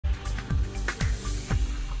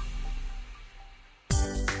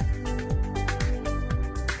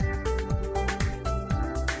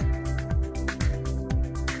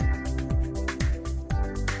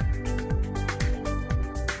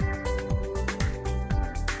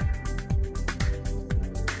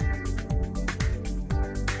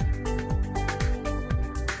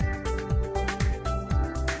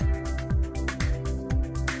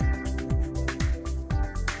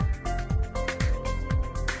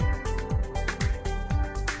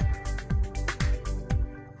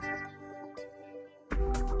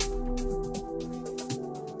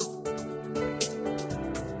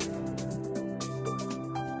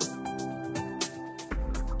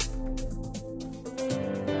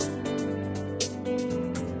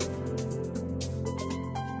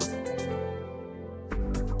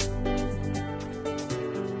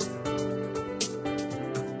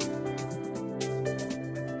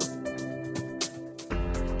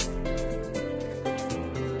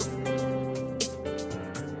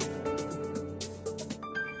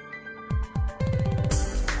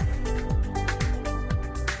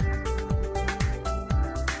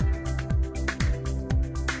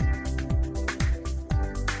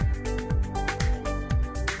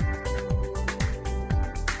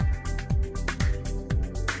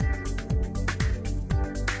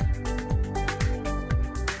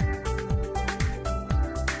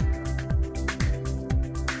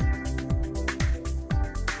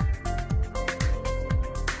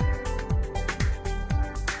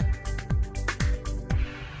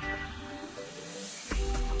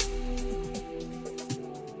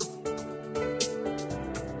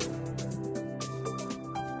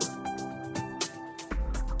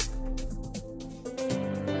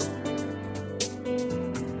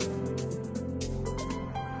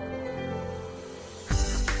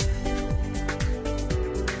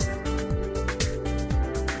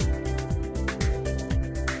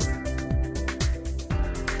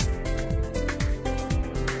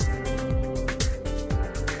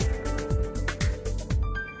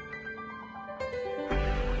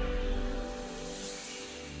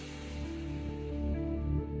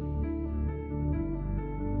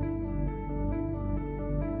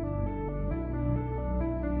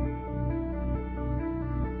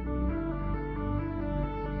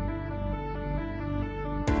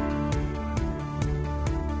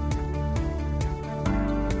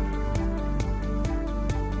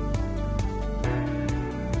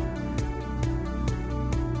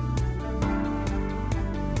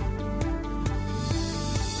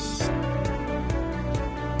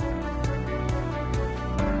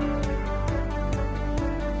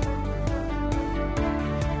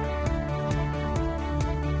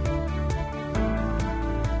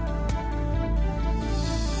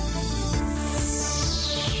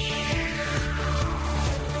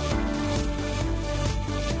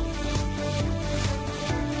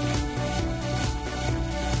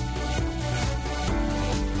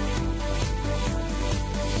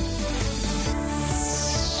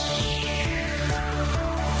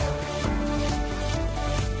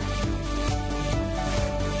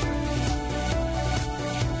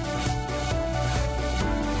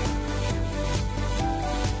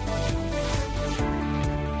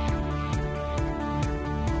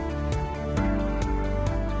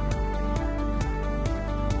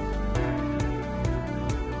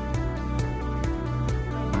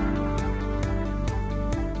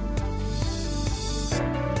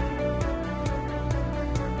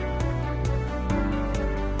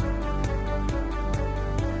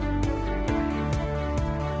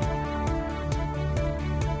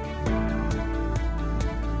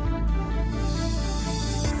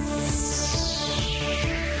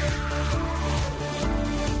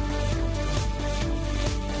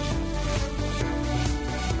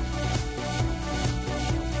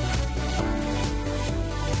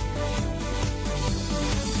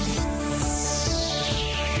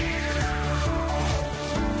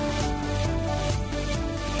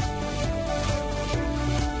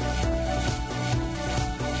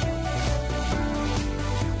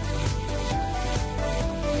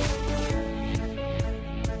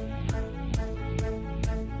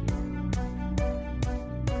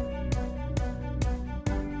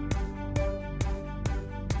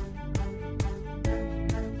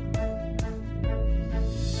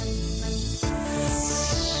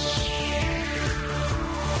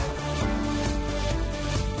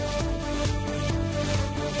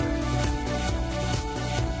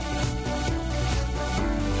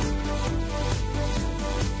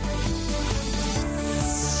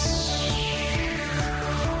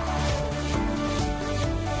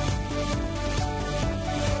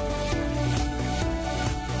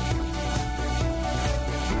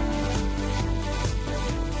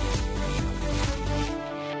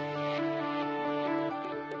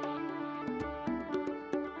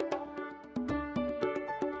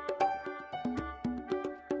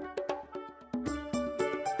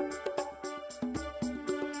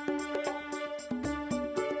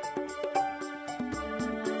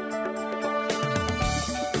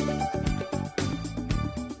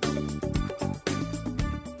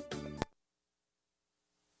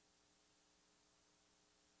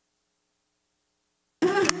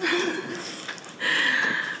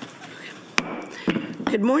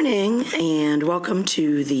Good morning and welcome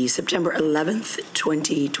to the September 11th,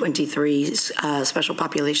 2023 Special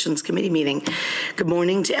Populations Committee meeting. Good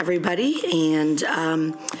morning to everybody, and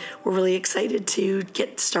we're really excited to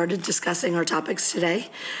get started discussing our topics today.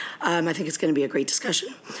 I think it's going to be a great discussion.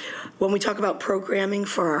 When we talk about programming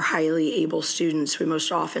for our highly able students, we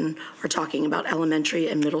most often are talking about elementary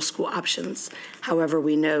and middle school options. However,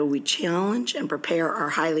 we know we challenge and prepare our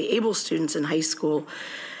highly able students in high school.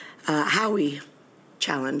 How we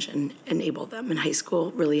challenge and enable them in high school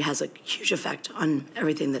really has a huge effect on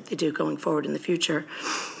everything that they do going forward in the future.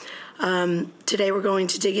 Today we're going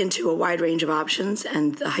to dig into a wide range of options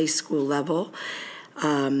and the high school level,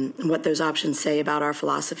 what those options say about our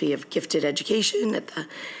philosophy of gifted education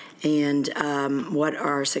and what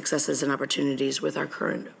are successes and opportunities with our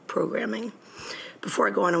current programming. Before I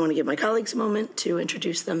go on, I want to give my colleagues a moment to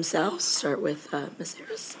introduce themselves. Start with Ms.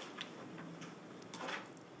 Harris.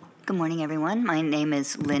 Good morning, everyone. My name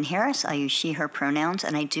is Lynn Harris. I use she, her pronouns,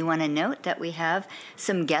 and I do want to note that we have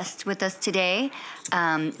some guests with us today.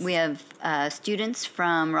 We have students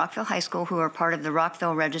from Rockville High School who are part of the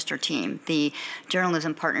Rockville Register team, the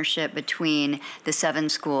journalism partnership between the 7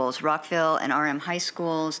 schools, Rockville and RM High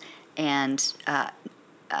Schools, and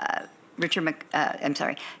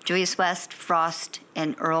Julius West, Frost,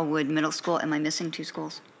 and Earlwood Middle School. Am I missing 2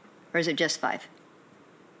 schools? Or is it just 5?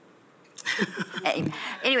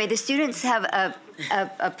 Anyway, the students have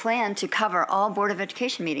a plan to cover all Board of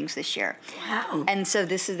Education meetings this year. Wow. And so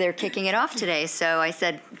they're kicking it off today. So I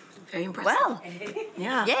said, very impressive. Well,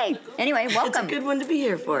 yeah. Yay. Anyway, welcome. It's a good one to be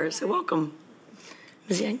here for, so welcome.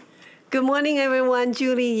 Ms. Yang? Good morning, everyone.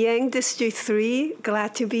 Julie Yang, District 3.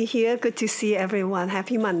 Glad to be here. Good to see everyone.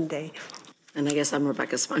 Happy Monday. And I guess I'm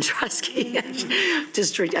Rebecca Spondrowski.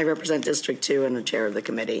 I represent District 2 and the chair of the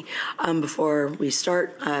committee. Before we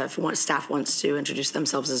start, if staff wants to introduce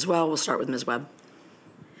themselves as well, we'll start with Ms. Webb.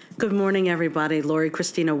 Good morning, everybody. Lori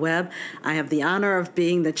Christina Webb. I have the honor of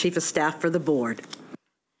being the Chief of Staff for the board.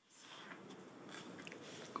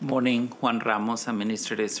 Good morning, Juan Ramos,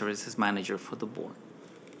 Administrative Services Manager for the board.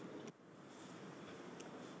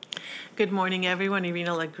 Good morning, everyone.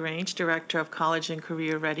 Irina LaGrange, Director of College and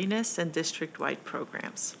Career Readiness and District-wide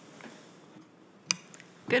Programs.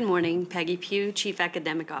 Good morning, Peggy Pugh, Chief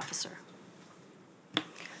Academic Officer.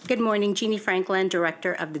 Good morning, Jeannie Franklin,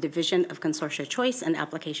 Director of the Division of Consortia Choice and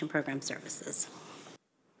Application Program Services.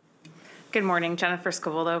 Good morning, Jennifer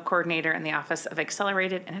Scovoldo, Coordinator in the Office of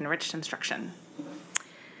Accelerated and Enriched Instruction.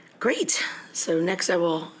 Great. So next I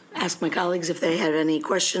will ask my colleagues if they have any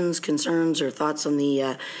questions, concerns, or thoughts on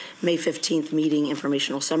the May 15th meeting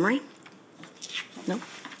informational summary. No?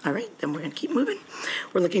 All right, then we're going to keep moving.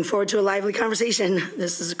 We're looking forward to a lively conversation.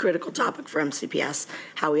 This is a critical topic for MCPS,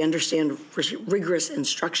 how we understand rigorous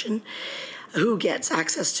instruction, who gets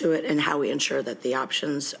access to it, and how we ensure that the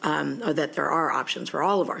options, or that there are options for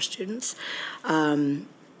all of our students.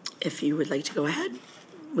 If you would like to go ahead,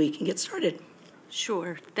 we can get started.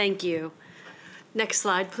 Sure, thank you. Next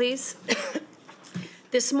slide, please.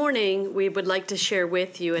 This morning, we would like to share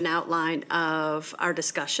with you an outline of our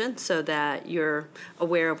discussion so that you're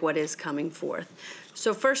aware of what is coming forth.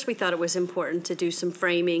 So first, we thought it was important to do some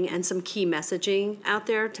framing and some key messaging out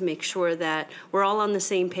there to make sure that we're all on the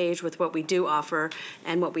same page with what we do offer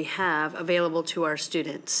and what we have available to our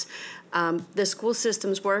students. The school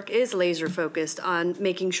system's work is laser focused on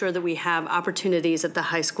making sure that we have opportunities at the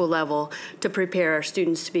high school level to prepare our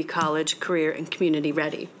students to be college, career, and community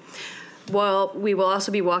ready. Well, we will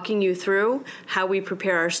also be walking you through how we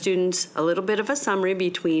prepare our students, a little bit of a summary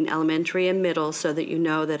between elementary and middle so that you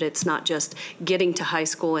know that it's not just getting to high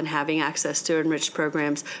school and having access to enriched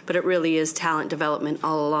programs, but it really is talent development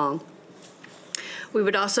all along. We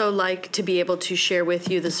would also like to be able to share with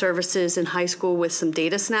you the services in high school with some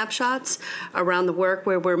data snapshots around the work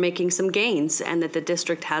where we're making some gains and that the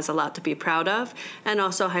district has a lot to be proud of, and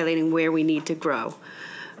also highlighting where we need to grow.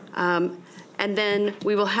 And then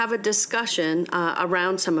we will have a discussion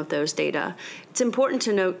around some of those data. It's important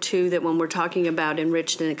to note, too, that when we're talking about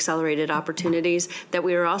enriched and accelerated opportunities, that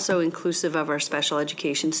we are also inclusive of our special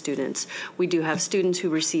education students. We do have students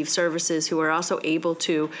who receive services who are also able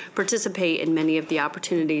to participate in many of the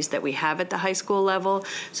opportunities that we have at the high school level.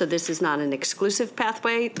 So this is not an exclusive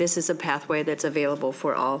pathway. This is a pathway that's available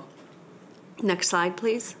for all. Next slide,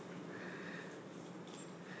 please.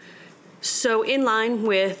 So in line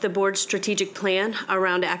with the board's strategic plan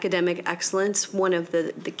around academic excellence, one of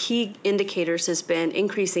the key indicators has been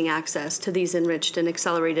increasing access to these enriched and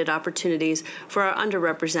accelerated opportunities for our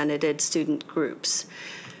underrepresented student groups.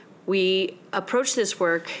 We approach this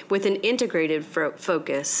work with an integrated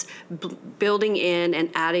focus, building in and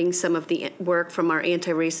adding some of the work from our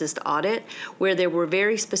anti-racist audit, where there were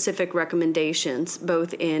very specific recommendations,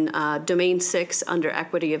 both in Domain 6 under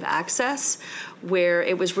equity of access, where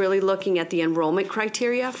it was really looking at the enrollment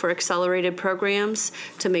criteria for accelerated programs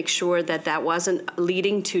to make sure that that wasn't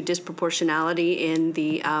leading to disproportionality in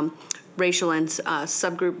the racial and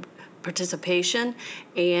subgroup participation,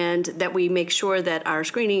 and that we make sure that our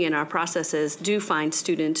screening and our processes do find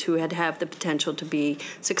students who have the potential to be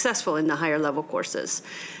successful in the higher level courses.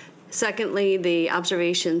 Secondly, the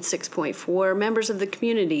observation 6.4, members of the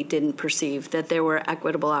community didn't perceive that there were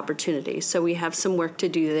equitable opportunities. So we have some work to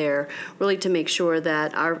do there, really to make sure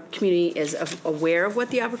that our community is aware of what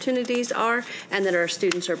the opportunities are and that our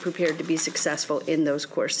students are prepared to be successful in those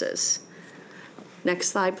courses. Next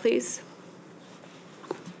slide, please.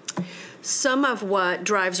 Some of what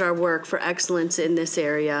drives our work for excellence in this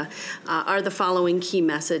area are the following key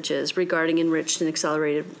messages regarding enriched and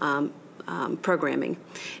accelerated programming.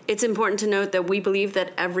 It's important to note that we believe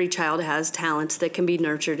that every child has talents that can be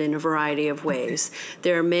nurtured in a variety of ways.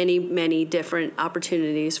 There are many, many different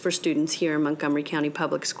opportunities for students here in Montgomery County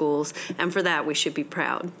Public Schools, and for that we should be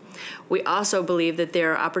proud. We also believe that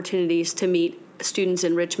there are opportunities to meet students'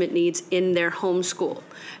 enrichment needs in their home school.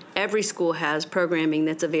 Every school has programming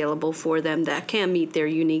that's available for them that can meet their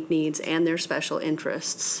unique needs and their special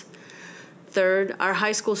interests. Third, our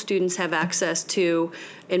high school students have access to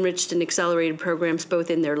enriched and accelerated programs both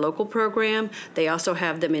in their local program, they also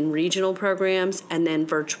have them in regional programs, and then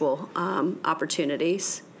virtual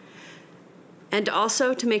opportunities. And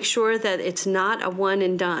also to make sure that it's not a one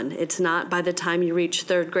and done. It's not by the time you reach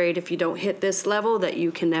third grade, if you don't hit this level, that you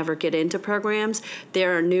can never get into programs.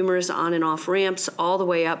 There are numerous on and off ramps all the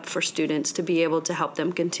way up for students to be able to help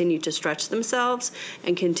them continue to stretch themselves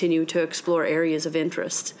and continue to explore areas of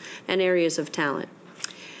interest and areas of talent.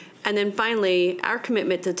 And then finally, our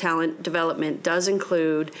commitment to talent development does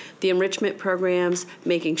include the enrichment programs,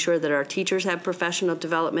 making sure that our teachers have professional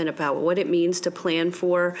development about what it means to plan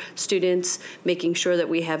for students, making sure that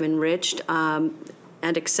we have enriched and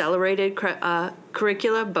accelerated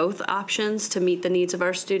curricula, both options to meet the needs of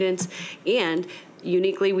our students, and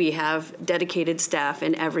uniquely we have dedicated staff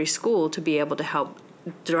in every school to be able to help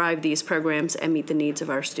drive these programs and meet the needs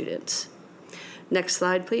of our students. Next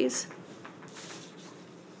slide, please.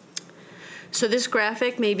 So this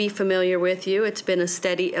graphic may be familiar with you. It's been a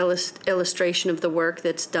steady illustration of the work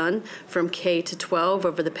that's done from K to 12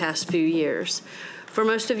 over the past few years. For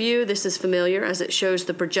most of you, this is familiar as it shows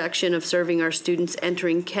the projection of serving our students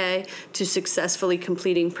entering K to successfully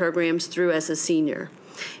completing programs through as a senior.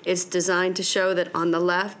 It's designed to show that on the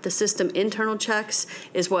left, the system internal checks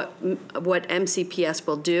is what MCPS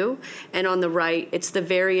will do, and on the right, it's the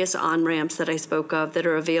various on-ramps that I spoke of that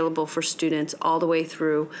are available for students all the way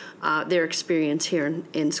through their experience here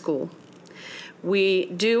in school. We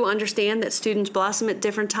do understand that students blossom at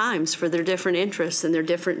different times for their different interests and their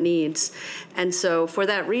different needs. And so for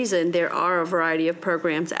that reason, there are a variety of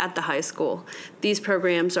programs at the high school. These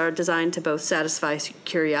programs are designed to both satisfy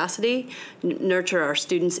curiosity, nurture our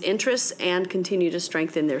students' interests, and continue to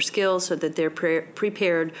strengthen their skills so that they're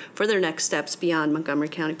prepared for their next steps beyond Montgomery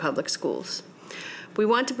County Public Schools. We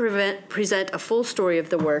want to present a full story of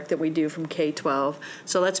the work that we do from K-12.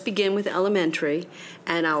 So let's begin with elementary,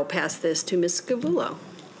 and I'll pass this to Ms. Scavullo.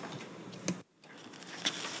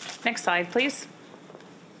 Next slide, please.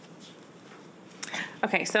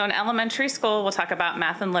 Okay, so in elementary school, we'll talk about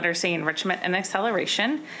math and literacy enrichment and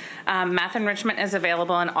acceleration. Math enrichment is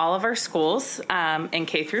available in all of our schools in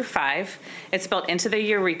K through 5. It's built into the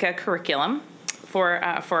Eureka curriculum for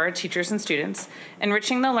our teachers and students.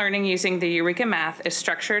 Enriching the learning using the Eureka Math is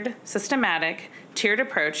structured, systematic, tiered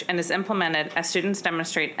approach, and is implemented as students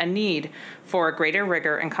demonstrate a need for greater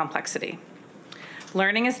rigor and complexity.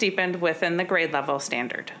 Learning is deepened within the grade level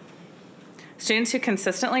standard. Students who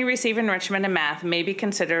consistently receive enrichment in math may be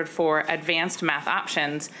considered for advanced math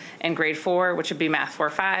options in grade 4, which would be Math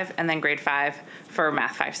 4-5, and then grade 5 for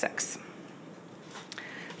Math 5-6.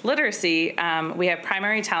 Literacy, we have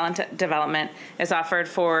primary talent development is offered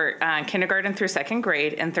for kindergarten through 2nd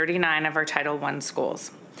grade in 39 of our Title I schools.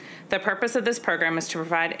 The purpose of this program is to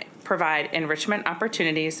provide enrichment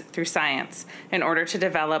opportunities through science in order to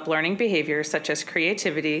develop learning behaviors such as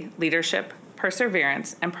creativity, leadership,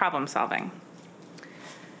 perseverance, and problem solving.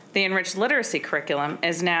 The enriched literacy curriculum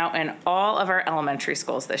is now in all of our elementary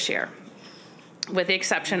schools this year, with the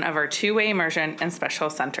exception of our two-way immersion and special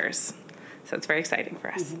centers. So it's very exciting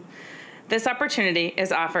for us. This opportunity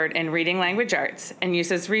is offered in reading language arts and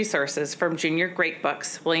uses resources from Junior Great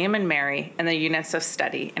Books, William and Mary, and the units of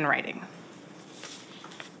study and writing.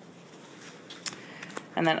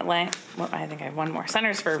 And then I think I have one more,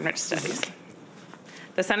 Centers for Enriched Studies.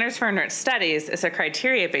 The Centers for Enriched Studies is a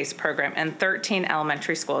criteria-based program in 13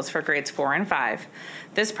 elementary schools for grades 4 and 5.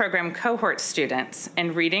 This program cohorts students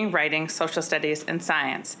in reading, writing, social studies, and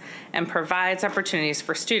science, and provides opportunities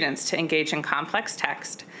for students to engage in complex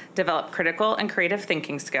text, develop critical and creative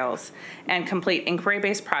thinking skills, and complete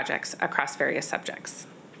inquiry-based projects across various subjects.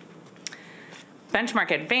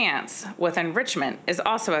 Benchmark Advance with enrichment is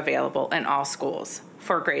also available in all schools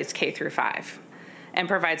for grades K through 5 and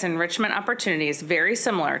provides enrichment opportunities very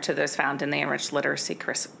similar to those found in the enriched literacy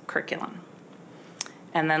curriculum.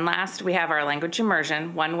 And then last, we have our language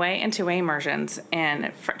immersion, one-way and two-way immersions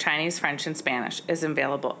in Chinese, French, and Spanish is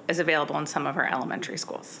available in some of our elementary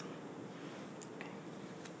schools. Okay.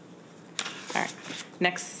 All right,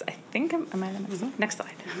 next, I think, am I the next? Next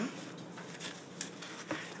slide.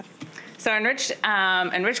 So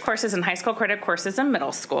enriched courses and high school credit courses in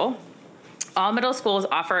middle school. All middle schools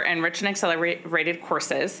offer enriched and accelerated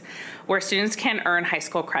courses where students can earn high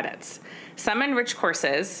school credits. Some enriched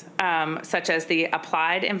courses, such as the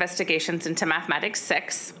Applied Investigations into Mathematics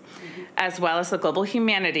 6, as well as the Global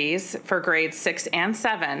Humanities for grades 6 and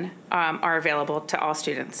 7, are available to all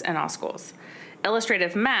students in all schools.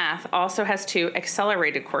 Illustrative Math also has 2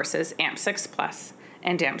 accelerated courses, AMP6 Plus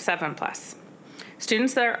and AMP7 Plus.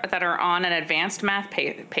 Students that are on an advanced math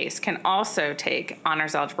pace can also take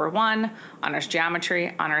Honors Algebra 1, Honors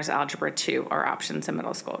Geometry, Honors Algebra 2 are options in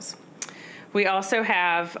middle schools. We also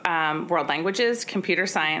have world languages, computer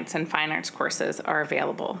science, and fine arts courses are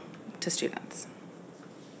available to students.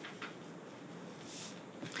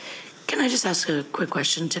 Can I just ask a quick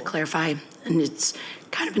question to clarify? And it's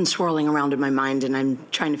kind of been swirling around in my mind, and I'm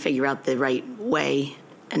trying to figure out the right way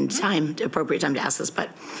and appropriate time to ask this,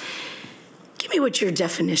 but give me what your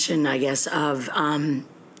definition, I guess, of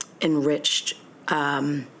enriched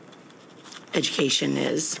education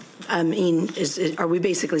is. I mean, are we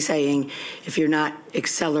basically saying if you're not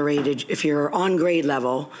accelerated, if you're on grade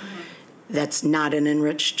level, that's not an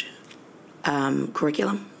enriched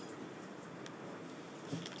curriculum?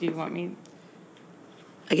 Do you want me?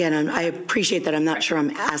 Again, I appreciate that I'm not sure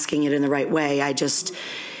I'm asking it in the right way. I just,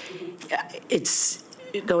 it's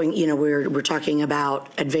going, you know, we're talking about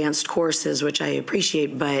advanced courses, which I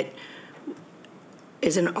appreciate, but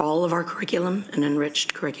isn't all of our curriculum an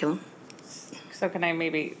enriched curriculum? So can I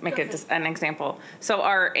maybe make an example? So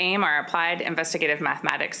our AIM, our Applied Investigative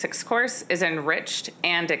Mathematics 6 course, is enriched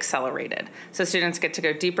and accelerated. So students get to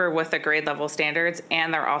go deeper with the grade level standards,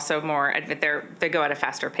 and they're also more, they go at a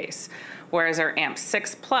faster pace. Whereas our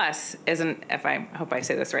AMP6 Plus isn't, I hope I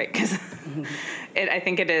say this right, because I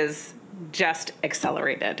think it is just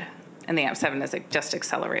accelerated, and the AMP7 is just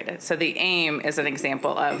accelerated. So the AIM is an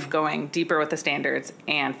example of going deeper with the standards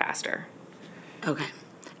and faster. Okay.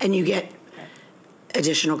 And you get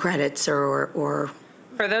additional credits or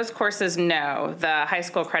For those courses, no. The high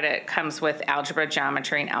school credit comes with algebra,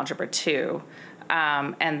 geometry, and algebra 2,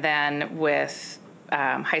 and then with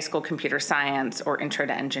high school computer science or intro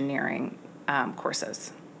to engineering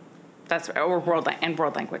courses. Or world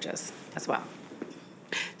languages as well.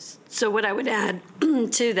 So what I would add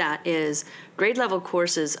to that is grade level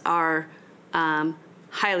courses are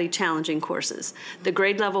highly challenging courses. The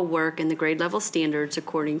grade level work and the grade level standards,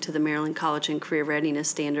 according to the Maryland College and Career Readiness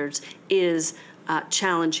Standards, is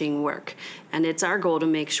challenging work. And it's our goal to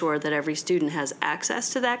make sure that every student has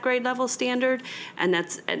access to that grade level standard.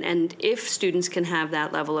 And if students can have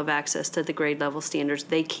that level of access to the grade level standards,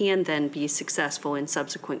 they can then be successful in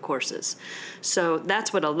subsequent courses. So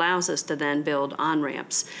that's what allows us to then build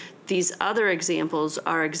on-ramps. These other examples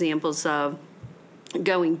are examples of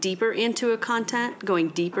going deeper into a content, going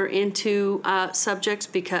deeper into subjects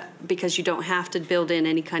because you don't have to build in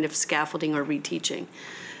any kind of scaffolding or reteaching.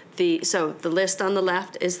 So the list on the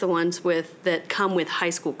left is the ones that come with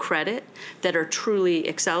high school credit that are truly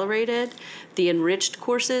accelerated. The enriched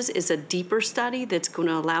courses is a deeper study that's going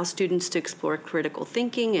to allow students to explore critical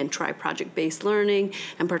thinking and try project-based learning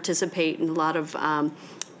and participate in a lot of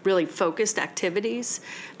really focused activities.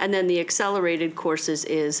 And then the accelerated courses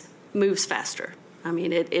moves faster. I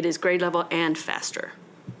mean, it is grade level and faster,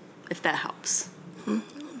 if that helps.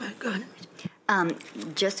 Go ahead.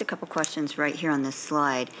 Just a couple questions right here on this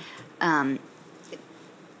slide.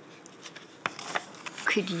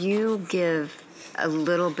 Could you give a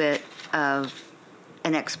little bit of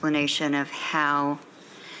an explanation of how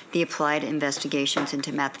the Applied Investigations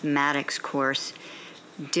into Mathematics course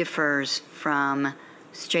differs from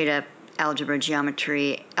straight up algebra,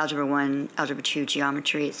 geometry, algebra 1, algebra 2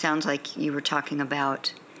 geometry? It sounds like you were talking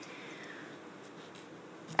about,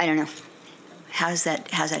 I don't know, how's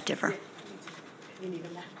that differ?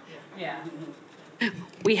 Yeah.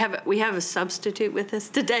 We have a substitute with us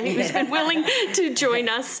today who's been willing to join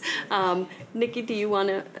us. Nikki, do you want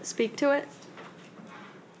to speak to it?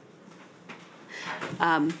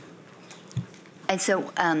 And so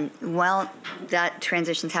while that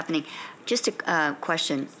transition's happening, just a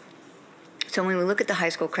question. So when we look at the high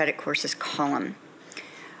school credit courses column,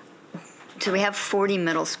 so we have 40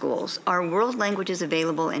 middle schools. Are world languages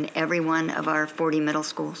available in every one of our 40 middle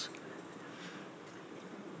schools?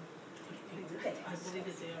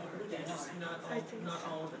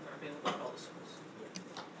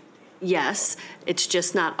 Yes, it's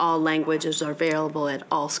just not all languages are available at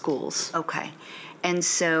all schools. Okay. And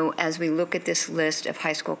so as we look at this list of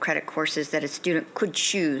high school credit courses that a student could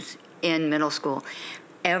choose in middle school,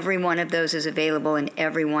 every one of those is available in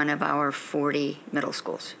every one of our 40 middle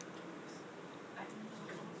schools.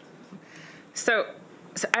 So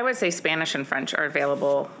I would say Spanish and French are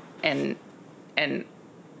available in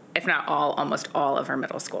if not all, almost all of our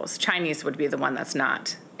middle schools. Chinese would be the one that's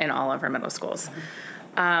not in all of our middle schools.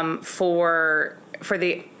 For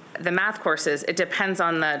the math courses, it depends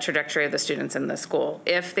on the trajectory of the students in the school.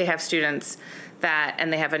 If they have students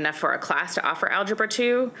and they have enough for a class to offer Algebra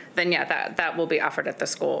 2, then yeah, that will be offered at the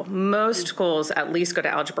school. Most schools at least go to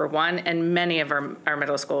Algebra 1, and many of our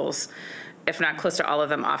middle schools, if not close to all of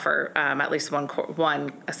them, offer at least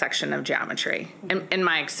one section of geometry. In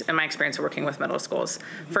my experience working with middle schools,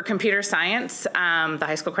 for computer science, the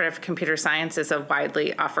high school credit for computer science is a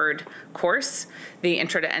widely offered course. The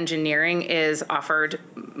Intro to Engineering is offered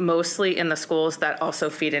mostly in the schools that also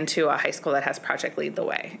feed into a high school that has Project Lead the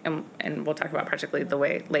Way, and we'll talk about Project Lead the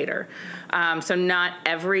Way later. So not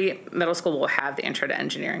every middle school will have the Intro to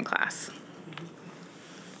Engineering class.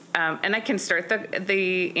 And I can start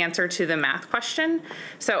the answer to the math question.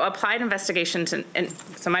 So applied investigations, and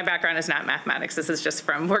so my background is not mathematics. This is just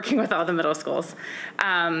from working with all the middle schools.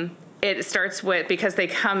 It starts with, because they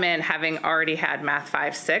come in having already had Math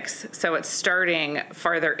 5, 6, so it's starting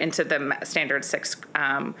farther into the Standard 6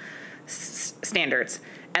 standards,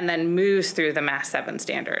 and then moves through the Math 7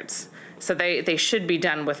 standards. So they should be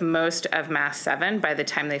done with most of Math 7 by the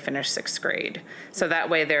time they finish 6th grade. So that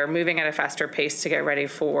way they're moving at a faster pace to get ready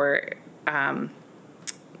for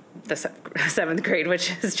the 7th grade, which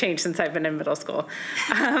has changed since I've been in middle school.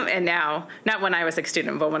 And now, not when I was a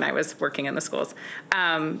student, but when I was working in the schools.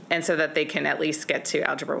 And so that they can at least get to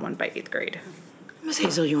Algebra 1 by 8th grade. Ms.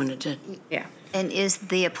 Hazel, you wanted to? Yeah. And is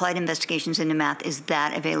the applied investigations into math, is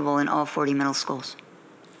that available in all 40 middle schools?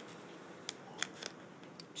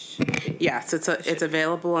 Yes, it's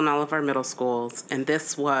available in all of our middle schools, and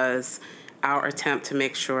this was our attempt to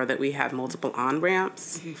make sure that we have multiple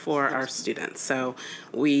on-ramps for our students. So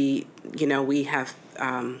we have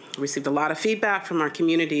received a lot of feedback from our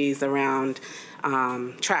communities around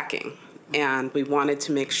tracking, and we wanted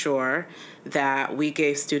to make sure that we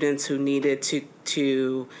gave students who needed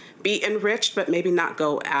to be enriched, but maybe not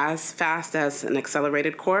go as fast as an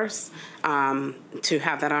accelerated course, to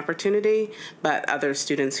have that opportunity, but other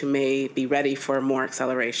students who may be ready for more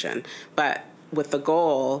acceleration. But with the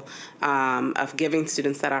goal of giving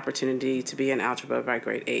students that opportunity to be in algebra by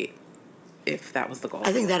grade 8, if that was the goal.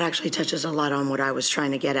 I think that actually touches a lot on what I was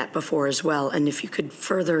trying to get at before as well. And if you could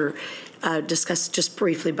further discuss just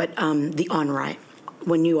briefly, but the on-ramp,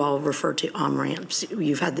 when you all refer to on-ramps,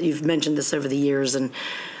 you've mentioned this over the years, and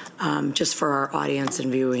just for our audience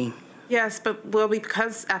and viewing. Yes,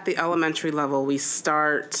 because at the elementary level, we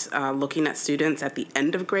start looking at students at the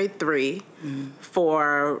end of grade 3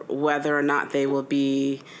 for whether or not they will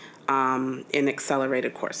be in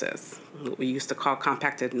accelerated courses. What we used to call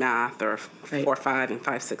compacted math, or 4-5 and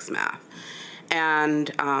 5-6 math. And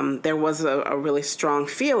there was a really strong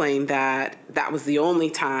feeling that that was the only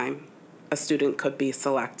time a student could be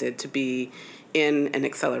selected to be in an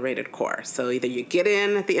accelerated course. So either you get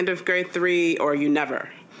in at the end of grade 3 or you never.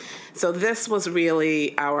 So this was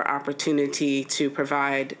really our opportunity to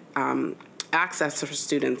provide access for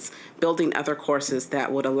students, building other courses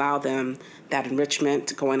that would allow them that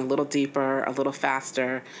enrichment, going a little deeper, a little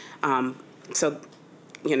faster. So,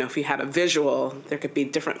 if you had a visual, there could be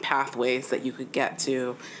different pathways that you could get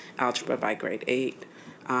to algebra by grade 8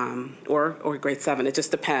 or grade 7. It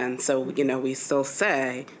just depends. So, we still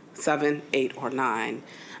say 7, 8, or 9.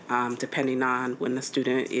 Depending on when the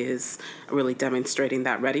student is really demonstrating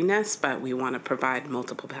that readiness, but we want to provide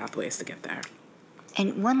multiple pathways to get there.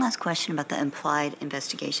 And one last question about the applied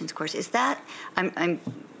investigations course. Is that, I'm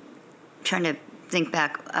trying to think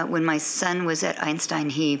back, when my son was at Einstein,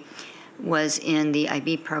 he was in the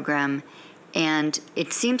IB program, And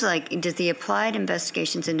it seems like, does the applied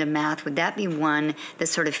investigations into math, would that be one that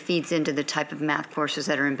sort of feeds into the type of math courses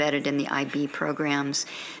that are embedded in the IB programs?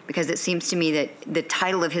 Because it seems to me that the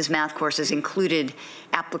title of his math courses included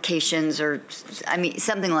applications or, I mean,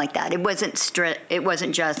 something like that. It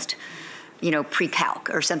wasn't just, you know, pre-calc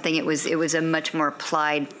or something. It was a much more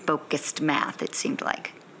applied, focused math, it seemed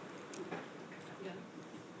like.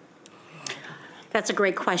 That's a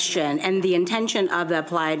great question. And the intention of the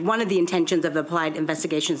applied, one of the intentions of the applied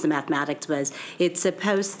investigations in mathematics was it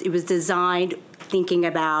was designed thinking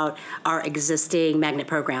about our existing magnet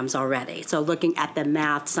programs already. So looking at the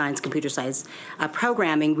math, science, computer science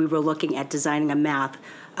programming, we were looking at designing a math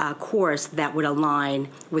course that would align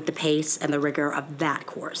with the pace and the rigor of that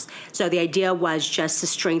course. So the idea was just to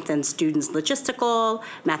strengthen students' logistical,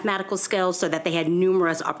 mathematical skills so that they had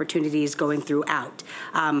numerous opportunities going throughout.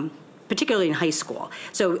 Particularly in high school.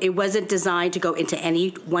 So it wasn't designed to go into any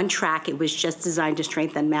one track. It was just designed to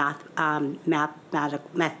strengthen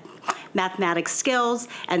mathematics skills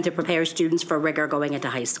and to prepare students for rigor going into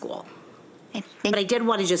high school. But I did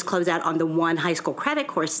want to just close out on the one high school credit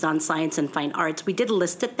course on science and fine arts. We did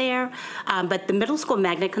list it there, but the Middle School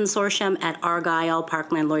Magnet Consortium at Argyle,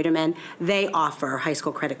 Parkland, Loiterman, they offer high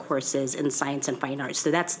school credit courses in science and fine arts.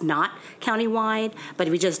 So that's not countywide, but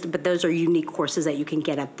but those are unique courses that you can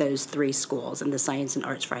get at those 3 schools in the science and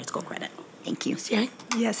arts for high school credit. Thank you.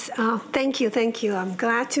 Yes, thank you. I'm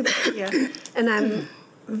glad to be here. And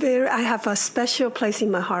I have a special place in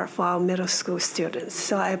my heart for our middle school students.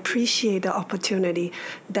 So I appreciate the opportunity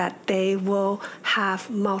that they will have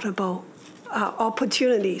multiple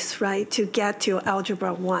opportunities, right, to get to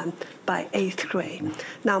Algebra 1 by 8th grade.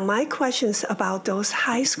 Now, my questions about those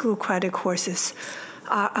high school credit courses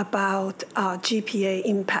are about GPA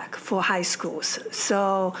impact for high schools.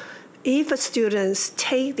 So if students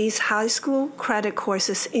take these high school credit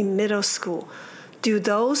courses in middle school, do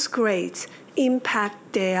those grades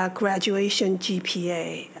impact their graduation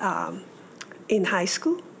GPA in high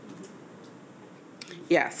school?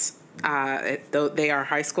 Yes, they are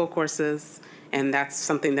high school courses, and that's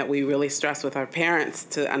something that we really stress with our parents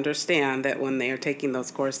to understand that when they are taking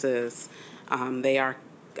those courses, they are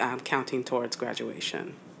counting towards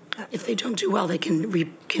graduation. If they don't do well,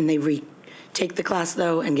 can they retake the class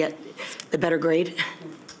though and get the better grade?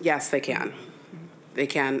 Yes, they can. They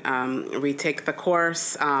can retake the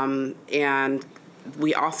course, and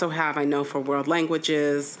we also have, I know for world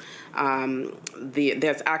languages,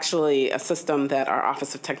 there's actually a system that our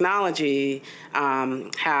Office of Technology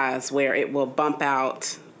has where it will bump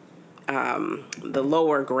out the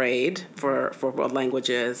lower grade for world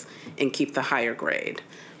languages and keep the higher grade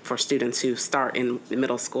for students who start in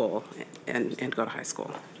middle school and go to high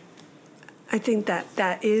school. I think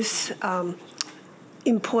that is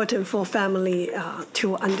important for family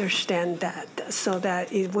to understand that so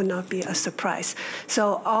that it would not be a surprise.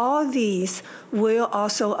 So all these will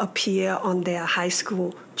also appear on their high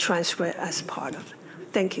school transcript as part of it.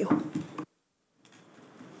 Thank you.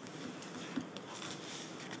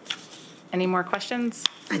 Any more questions?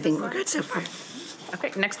 I think we're good so far.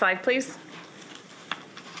 Okay, next slide, please.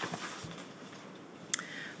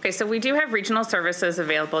 Okay, so we do have regional services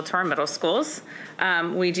available to our middle schools.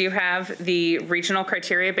 We do have the regional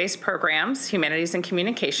criteria-based programs, Humanities and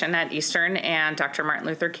Communication at Eastern and Dr. Martin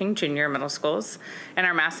Luther King Jr. middle schools, and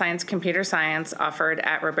our Math Science, Computer Science offered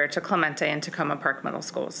at Roberto Clemente and Tacoma Park middle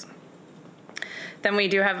schools. Then we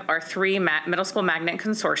do have our 3 middle school magnet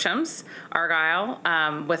consortiums, Argyle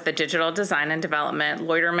with the digital design and development,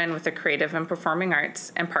 Loiterman with the creative and performing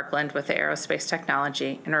arts, and Parkland with the aerospace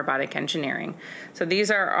technology and robotic engineering. So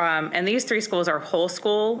these are, and these 3 schools are whole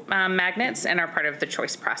school magnets and are part of the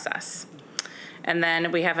choice process. And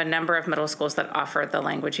then we have a number of middle schools that offer the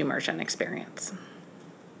language immersion experience.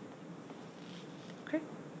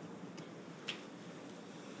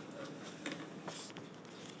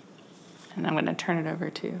 And I'm going to turn it over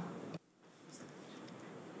to.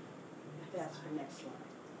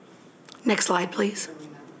 Next slide, please.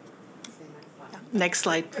 Next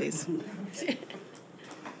slide, please.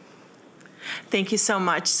 Thank you so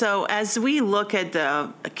much. So as we look at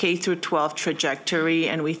the K through 12 trajectory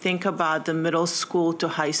and we think about the middle school to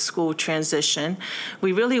high school transition,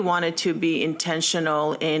 we really wanted to be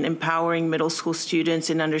intentional in empowering middle school students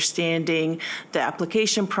in understanding the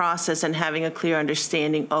application process and having a clear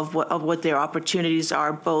understanding of what their opportunities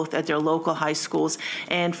are, both at their local high schools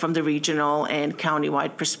and from the regional and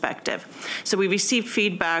countywide perspective. So we received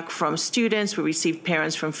feedback from students, we received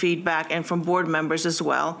parents from feedback, and from board members as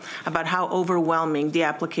well about how overwhelmed overwhelming the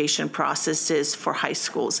application process is for high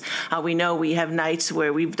schools. We know we have nights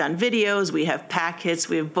where we've done videos, we have packets,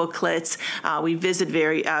 we have booklets, we visit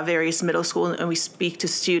various middle schools, and we speak to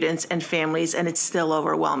students and families, and it's still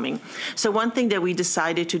overwhelming. So one thing that we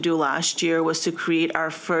decided to do last year was to create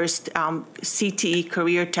our first CTE,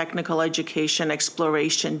 Career Technical Education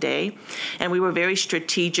Exploration Day, and we were very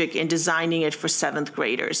strategic in designing it for 7th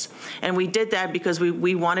graders. And we did that because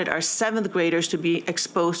we wanted our 7th graders to be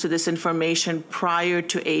exposed to this information prior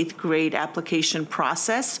to 8th grade application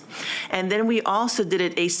process. And then we also did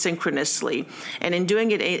it asynchronously. And in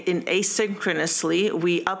doing it asynchronously,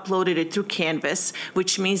 we uploaded it through Canvas,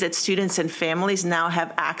 which means that students and families now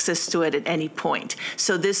have access to it at any point.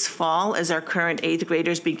 So this fall, as our current 8th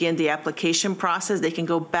graders begin the application process, they can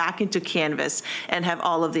go back into Canvas and have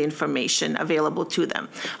all of the information available to them.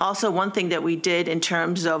 Also, one thing that we did in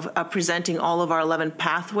terms of presenting all of our 11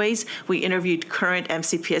 pathways, we interviewed current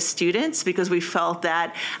MCPS students because we felt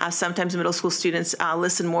that sometimes middle school students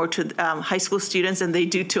listen more to high school students than they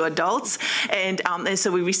do to adults. And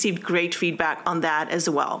so we received great feedback on that as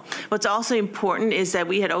well. What's also important is that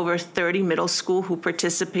we had over 30 middle school who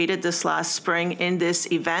participated this last spring in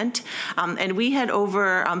this event. And we had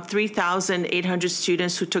over 3,800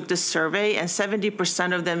 students who took this survey, and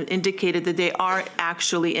 70% of them indicated that they are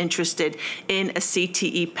actually interested in a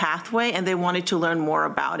CTE pathway and they wanted to learn more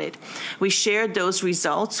about it. We shared those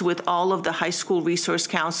results with all of the high school resource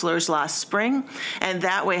counselors last spring, and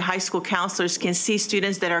that way high school counselors can see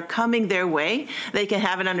students that are coming their way. They can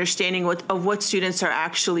have an understanding of what students are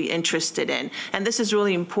actually interested in. And this is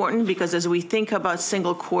really important because as we think about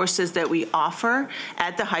single courses that we offer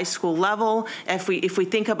at the high school level, if we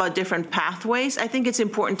think about different pathways, I think it's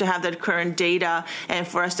important to have that current data and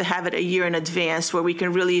for us to have it a year in advance where we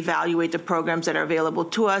can really evaluate the programs that are available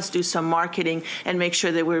to us, do some marketing, and make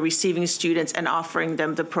sure that we're receiving students and offering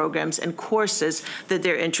them the programs and courses that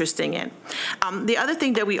they're interested in. The other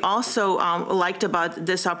thing that we also liked about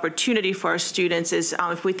this opportunity for our students is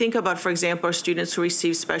if we think about, for example, our students who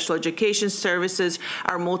receive special education services,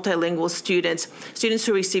 our multilingual students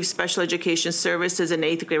who receive special education services in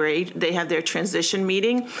 8th grade, they have their transition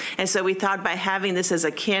meeting. And so we thought by having this as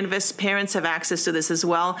a canvas, parents have access to this as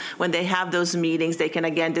well. When they have those meetings, they can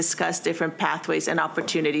again discuss different pathways and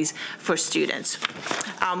opportunities for students.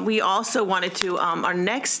 We also wanted to, our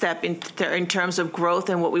next step in terms of growth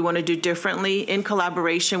and what we want to do differently in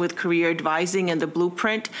collaboration with Career Advising and the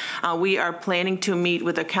Blueprint, we are planning to meet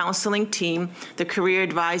with the counseling team, the Career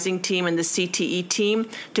Advising team, and the CTE team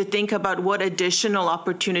to think about what additional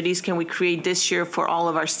opportunities can we create this year for all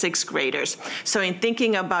of our 6th graders. So in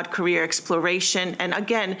thinking about career exploration, and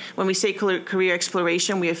again, when we say career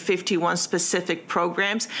exploration, we have 51 specific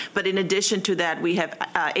programs, but in addition to that, we have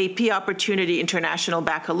AP Opportunity, International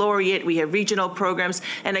Baccalaureate, we have regional programs,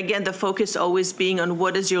 and again, the focus always being on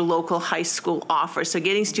what does your local high school offer. So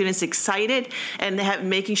getting students excited and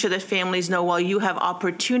making sure that families know, while you have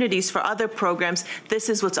opportunities for other programs, this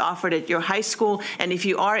is what's offered at your high school. And if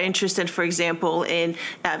you are interested, for example, in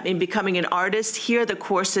becoming an artist, here are the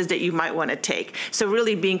courses that you might want to take. So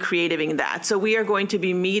really being creative in that. So we are going to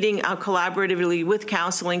be meeting collaboratively with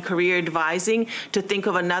counseling, Career Advising, to think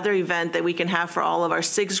of another event that we can have for all of our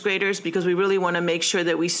 6th graders, because we really want to make sure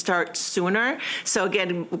that we start sooner. So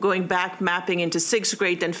again, going back, mapping into 6th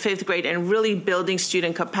grade, then 5th grade, and really building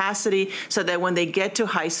student capacity so that when they get to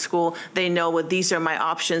high school, they know, well, these are my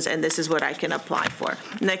options and this is what I can apply for.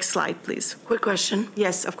 Next slide, please. Quick question.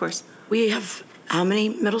 Yes, of course. We have how many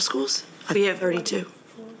middle schools? We have 32.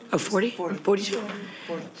 Oh, 40? 42.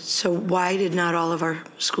 So why did not all of our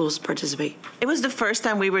schools participate? It was the first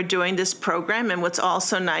time we were doing this program, and what's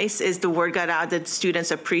also nice is the word got out that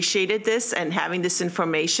students appreciated this and having this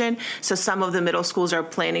information. So some of the middle schools are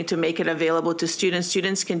planning to make it available to students.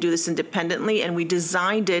 Students can do this independently, and we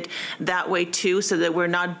designed it that way too, so that we're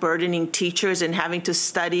not burdening teachers and having to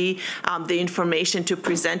study the information to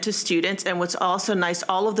present to students. And what's also nice,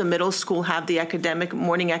 all of the middle school have the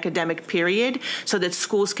morning academic period, so that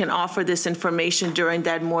schools can offer this information during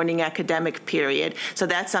that morning academic period. So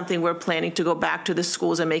that's something we're planning to go back to the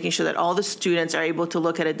schools and making sure that all the students are able to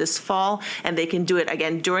look at it this fall, and they can do it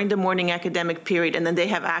again during the morning academic period, and then they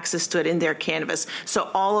have access to it in their Canvas. So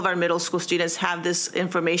all of our middle school students have this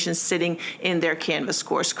information sitting in their Canvas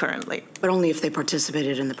course currently. But only if they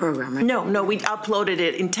participated in the program, right? No, we uploaded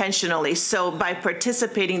it intentionally. So by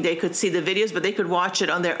participating, they could see the videos, but they could watch it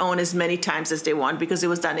on their own as many times as they want, because it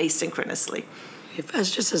was done asynchronously.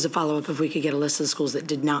 Just as a follow-up, if we could get a list of schools that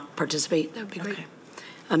did not participate, that would be great.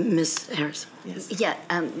 Okay. Ms. Harris. Yes. Yeah,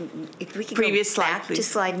 if we could Previous go slide, back please. to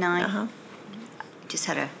slide 9. Uh-huh. Just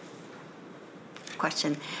had a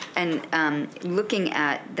question. And looking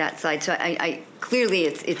at that slide, so I clearly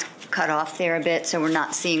it's cut off there a bit, so we're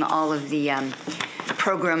not seeing all of the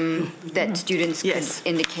program that students could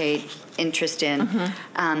indicate interest in.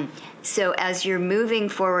 So as you're moving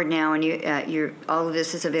forward now, and you're all of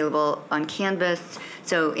this is available on Canvas,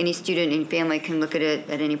 so any student and family can look at it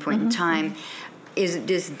at any point in time.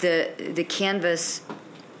 Does the Canvas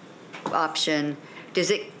option, does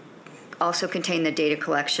it also contain the data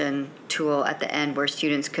collection tool at the end where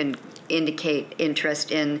students can indicate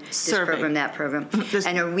interest in this program, that program?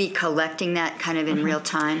 And are we collecting that kind of in real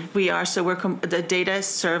time? We are. So the data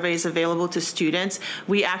survey is available to students.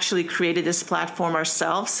 We actually created this platform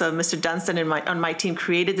ourselves. So Mr. Dunstan and on my team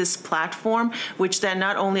created this platform, which then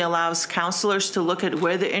not only allows counselors to look at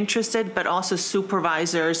where they're interested, but also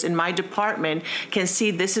supervisors in my department can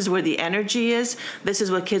see this is where the energy is. This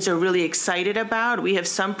is what kids are really excited about. We have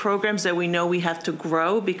some programs that we know we have to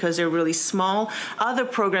grow because they're really small. Other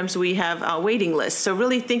programs we have waiting lists. So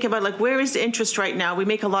really think about like, where is the interest right now? We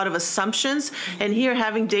make a lot of assumptions, and here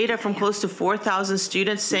having data from close to 4,000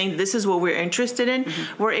 students saying this is what we're interested in,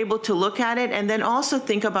 we're able to look at it, and then also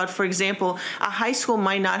think about, for example, a high school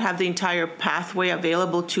might not have the entire pathway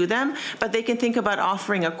available to them, but they can think about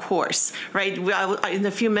offering a course, right? In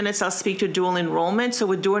a few minutes, I'll speak to dual enrollment. So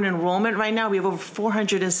with dual enrollment right now, we have over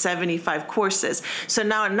 475 courses. So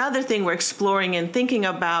now another thing we're exploring and thinking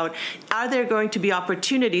about, are there going to be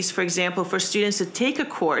opportunities, for example, for students to take a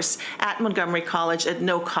course at Montgomery College at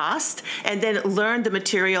no cost and then learn the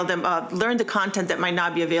material, learn the content that might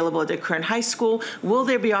not be available at their current high school? Will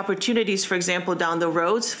there be opportunities, for example, down the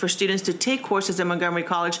roads for students to take courses at Montgomery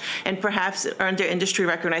College and perhaps earn their industry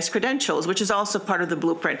recognized credentials, which is also part of the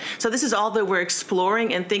blueprint? So this is all that we're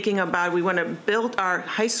exploring and thinking about. We want to build our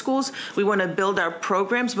high schools, we want to build our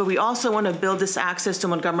programs, but we also want to build this access to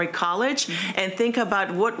Montgomery College and think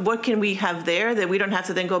about what can we have there that we don't have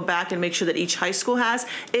to then go back and make sure that each high school has.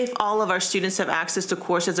 If all of our students have access to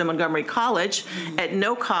courses at Montgomery College at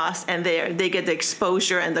no cost and they get the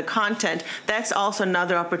exposure and the content, that's also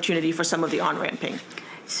another opportunity for some of the on-ramping.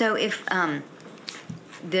 So if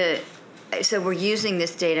so we're using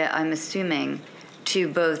this data, I'm assuming, to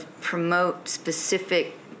both promote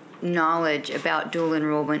specific knowledge about dual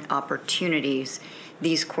enrollment opportunities.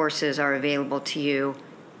 These courses are available to you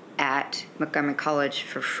at Montgomery College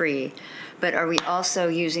for free. But are we also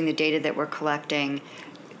using the data that we're collecting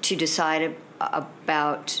to decide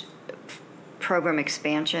about program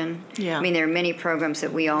expansion? Yeah. I mean, there are many programs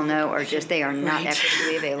that we all know are just, they are not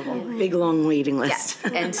equitably available. Big, long waiting list.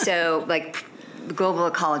 Yeah. And so, like, global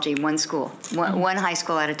ecology, one school, one high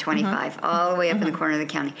school out of 25, all the way up in the corner of the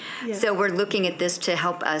county. Yeah. So we're looking at this to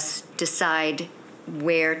help us decide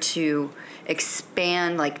where to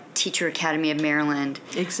expand, like Teacher Academy of Maryland.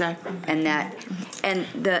 Exactly. And that. And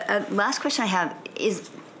the last question I have is,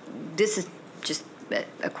 this is just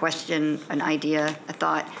a question, an idea, a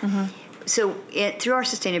thought. So through our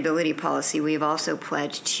sustainability policy, we've also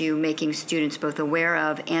pledged to making students both aware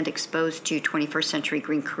of and exposed to 21st century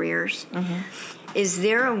green careers. Is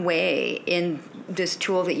there a way in this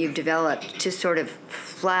tool that you've developed to sort of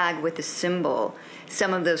flag with a symbol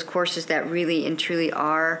some of those courses that really and truly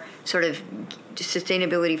are sort of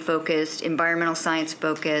sustainability focused, environmental science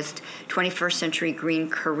focused, 21st century green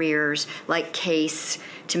careers, like CASE,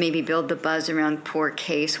 to maybe build the buzz around poor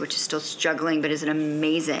CASE, which is still struggling but is an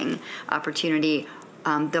amazing opportunity.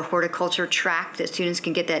 The horticulture track that students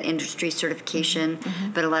can get that industry certification,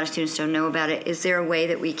 but a lot of students don't know about it. Is there a way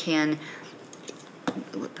that we can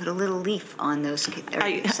put a little leaf on those?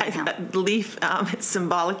 Leaf,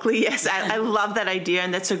 symbolically, yes. I love that idea,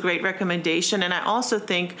 and that's a great recommendation. And I also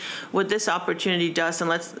think what this opportunity does, and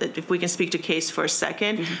if we can speak to CASE for a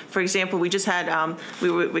second. For example, we just had, we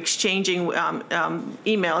were exchanging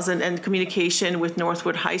emails and communication with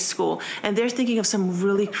Northwood High School, and they're thinking of some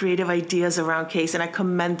really creative ideas around CASE, and I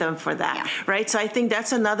commend them for that, right? So I think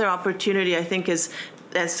that's another opportunity, I think, is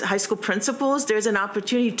as high school principals, there's an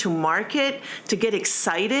opportunity to market, to get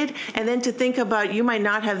excited, and then to think about, you might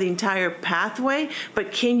not have the entire pathway,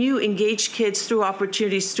 but can you engage kids through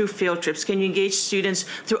opportunities, through field trips? Can you engage students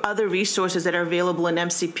through other resources that are available in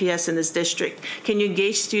MCPS in this district? Can you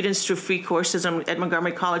engage students through free courses at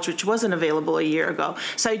Montgomery College, which wasn't available a year ago?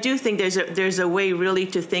 So I do think there's a way really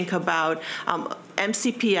to think about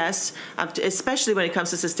MCPS, especially when it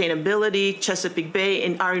comes to sustainability, Chesapeake Bay,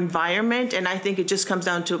 and our environment. And I think it just comes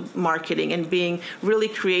down to marketing and being really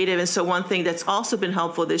creative. And so one thing that's also been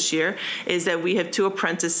helpful this year is that we have 2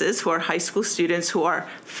 apprentices who are high school students who are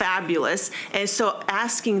fabulous. And so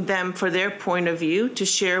asking them for their point of view to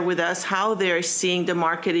share with us how they're seeing the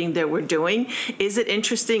marketing that we're doing. Is it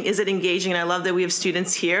interesting? Is it engaging? And I love that we have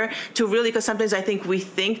students here to really, because sometimes I think we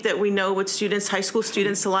think that we know what students, high school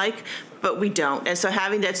students like, but we don't. And so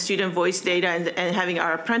having that student voice data and having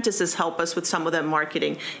our apprentices help us with some of that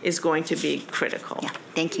marketing is going to be critical. Yeah,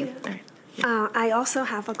 thank you. I also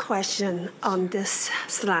have a question on this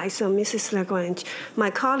slide. So Mrs. LaGrange, my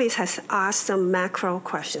colleague has asked some macro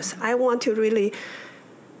questions. I want to really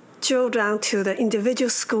drill down to the individual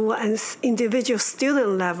school and individual student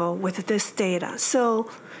level with this data. So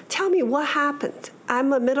tell me what happened.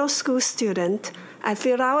 I'm a middle school student. I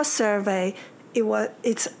filled out a survey.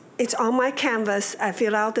 It's on my Canvas. I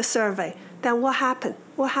filled out the survey. Then what happened?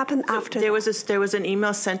 What happened after that? There was an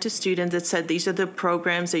email sent to students that said these are the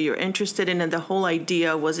programs that you're interested in, and the whole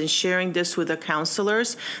idea was in sharing this with the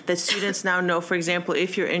counselors, that students now know, for example,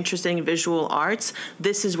 if you're interested in visual arts,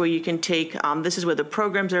 this is where you can take, this is where the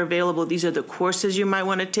programs are available, these are the courses you might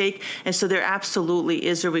want to take, and so there absolutely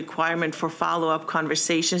is a requirement for follow-up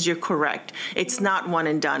conversations. You're correct. It's not one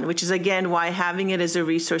and done, which is, again, why having it as a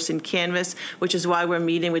resource in Canvas, which is why we're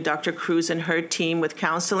meeting with Dr. Cruz and her team with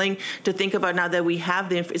counseling to think about now that we have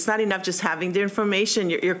it's not enough just having the information.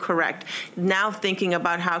 You're correct. Now thinking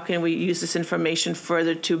about how can we use this information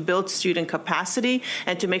further to build student capacity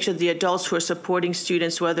and to make sure the adults who are supporting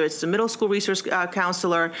students, whether it's the middle school resource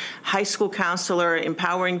counselor, high school counselor,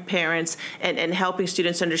 empowering parents, and helping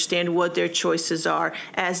students understand what their choices are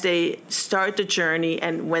as they start the journey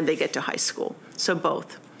and when they get to high school. So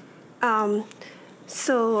both.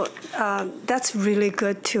 So that's really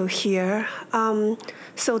good to hear.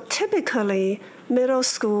 So typically, middle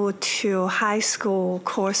school to high school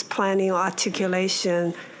course planning or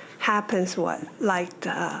articulation happens like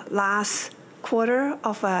the last quarter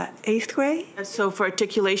of 8th grade? So for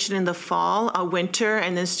articulation in the fall, winter,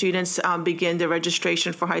 and then students begin the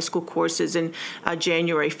registration for high school courses in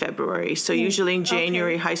January, February. So usually in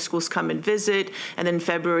January, high schools come and visit, and then in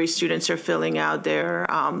February, students are filling out their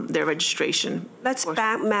registration. Let's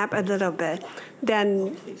back map a little bit.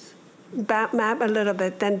 Then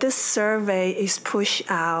then this survey is pushed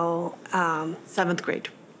out 7th grade.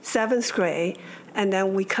 7th grade, and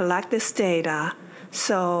then we collect this data.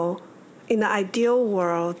 So in the ideal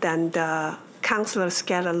world, then the counselors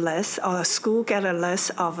get a list, or a school get a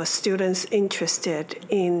list of students interested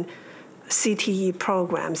in CTE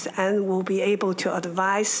programs, and will be able to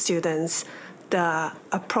advise students the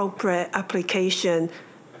appropriate application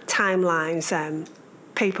timelines and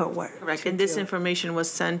paperwork. Correct, and this information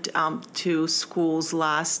was sent to schools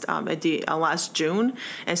last June,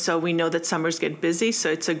 and so we know that summers get busy,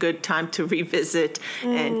 so it's a good time to revisit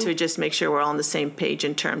and to just make sure we're all on the same page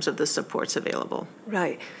in terms of the supports available.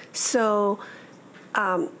 Right. So,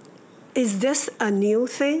 is this a new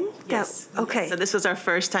thing? Yes. Okay. So this was our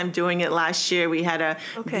first time doing it last year. We had a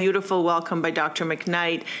beautiful welcome by Dr.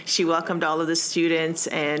 McKnight. She welcomed all of the students,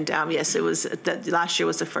 and yes, it was last year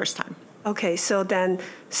was the first time. Okay, so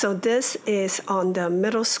this is on the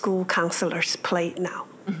middle school counselor's plate now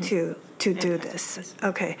to do this.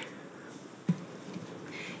 Okay.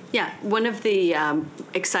 Yeah, one of the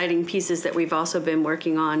exciting pieces that we've also been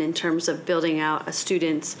working on in terms of building out a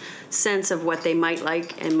student's sense of what they might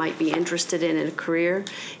like and might be interested in a career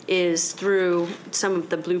is through some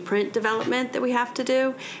of the blueprint development that we have to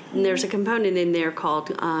do. And there's a component in there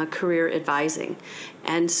called career advising.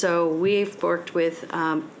 And so we've worked with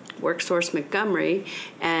WorkSource Montgomery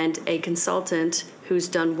and a consultant who's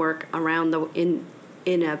done work around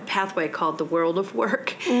in a pathway called the World of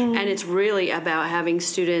Work. And it's really about having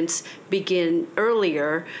students begin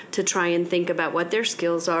earlier to try and think about what their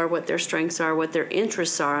skills are, what their strengths are, what their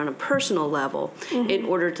interests are on a personal level in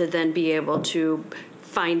order to then be able to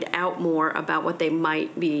find out more about what they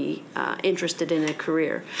might be interested in a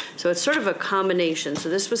career. So it's sort of a combination. So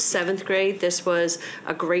this was 7th grade. This was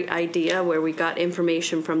a great idea where we got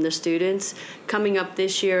information from the students. Coming up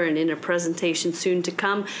this year and in a presentation soon to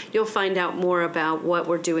come, you'll find out more about what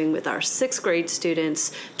we're doing with our 6th grade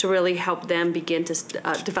students to really help them begin to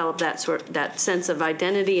develop that sense of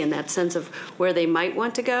identity and that sense of where they might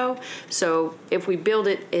want to go. So if we build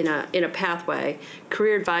it in a pathway,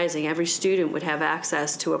 career advising, every student would have access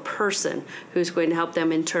access to a person who's going to help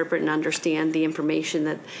them interpret and understand the information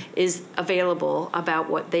that is available about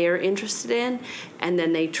what they are interested in. And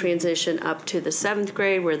then they transition up to the 7th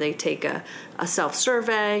grade where they take a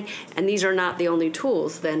self-survey. And these are not the only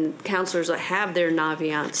tools. Then counselors have their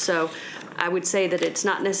Naviance. So I would say that it's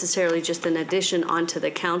not necessarily just an addition onto the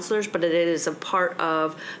counselors, but it is a part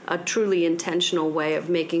of a truly intentional way of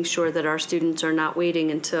making sure that our students are not waiting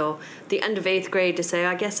until the end of 8th grade to say,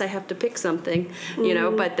 I guess I have to pick something, you know,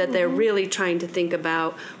 but that they're really trying to think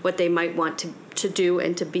about what they might want to do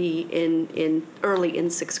and to be in early in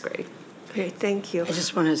 6th grade. Great, thank you. I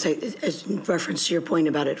just want to say, in reference to your point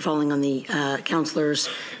about it falling on the counselor's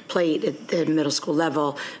plate at the middle school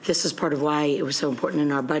level, this is part of why it was so important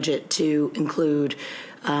in our budget to include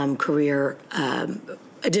career,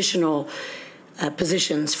 additional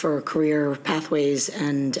positions for career pathways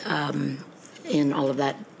and in all of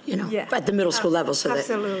that, you know, Yeah. at the middle school level, so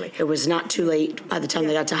Absolutely. that it was not too late by the time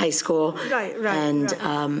they got to high school. Right, And,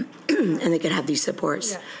 right. and they could have these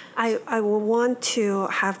supports. Yeah. I will want to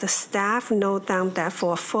have the staff note down that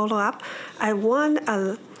for a follow-up, I want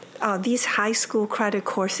these high school credit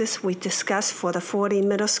courses we discussed for the 40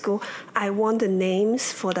 middle school, I want the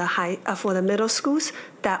names for the middle schools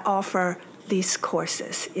that offer these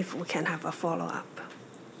courses, if we can have a follow-up.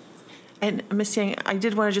 And Ms. Yang, I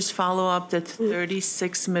did want to just follow up that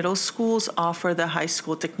 36 middle schools offer the high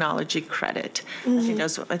school technology credit.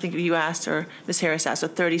 I think you asked, or Ms. Harris asked, so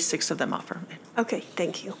 36 of them offer it. Okay,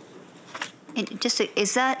 thank you. And just,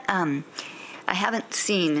 is that, I haven't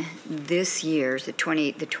seen this year's, the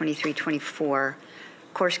 23-24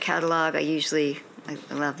 course catalog. I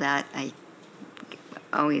love that. I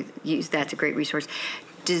always use that. It's a great resource.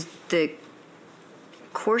 Does the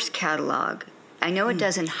course catalog, I know it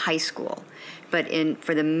does in high school, but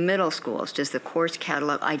for the middle schools, does the course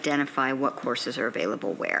catalog identify what courses are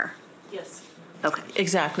available where? Yes. Okay.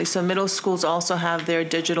 Exactly. So middle schools also have their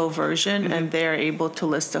digital version, and they're able to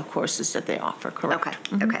list the courses that they offer, correct?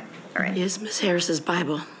 Okay, okay, all right. Is Ms. Harris's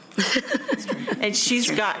Bible. And she's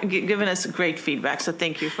given us great feedback, so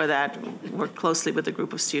thank you for that. Work closely with a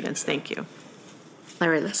group of students. Thank you. All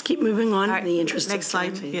right, let's keep moving on All in right, the interest of next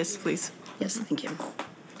slide. time. Yes, please. Yes, thank you.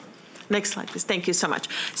 Next slide, please. Thank you so much.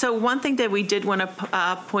 So one thing that we did want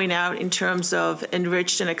to point out in terms of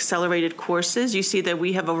enriched and accelerated courses, you see that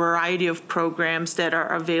we have a variety of programs that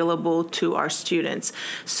are available to our students.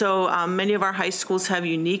 So many of our high schools have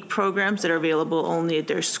unique programs that are available only at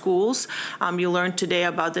their schools. You learned today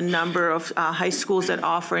about the number of high schools that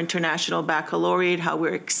offer International Baccalaureate, how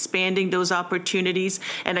we're expanding those opportunities.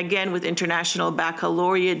 And again, with International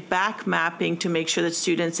Baccalaureate, back mapping to make sure that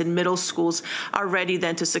students in middle schools are ready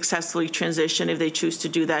then to successfully transition, if they choose to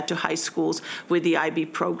do that, to high schools with the IB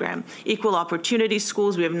program. Equal opportunity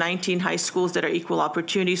schools, we have 19 high schools that are equal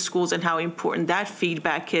opportunity schools, and how important that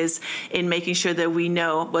feedback is in making sure that we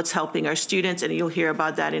know what's helping our students, and you'll hear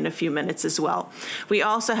about that in a few minutes as well. We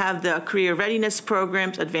also have the career readiness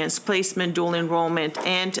programs, advanced placement, dual enrollment,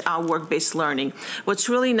 and work-based learning. What's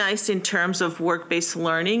really nice in terms of work-based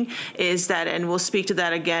learning is that, and we'll speak to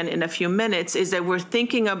that again in a few minutes, is that we're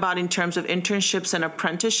thinking about in terms of internships and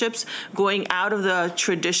apprenticeships going out of the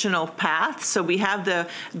traditional path. So we have the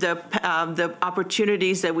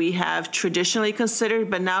opportunities that we have traditionally considered,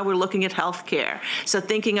 but now we're looking at healthcare. So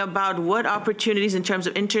thinking about what opportunities in terms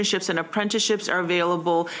of internships and apprenticeships are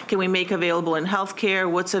available, can we make available in healthcare,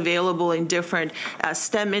 what's available in different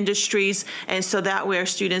STEM industries, and so that way our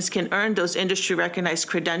students can earn those industry recognized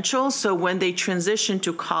credentials. So when they transition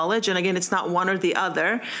to college, and again, it's not one or the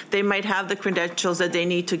other, they might have the credentials that they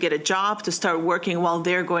need to get a job, to start working while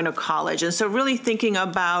they're going to college. And so really thinking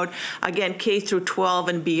about, again, K through 12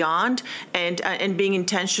 and beyond, and being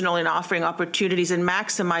intentional in offering opportunities and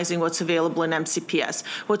maximizing what's available in MCPS.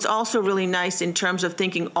 What's also really nice in terms of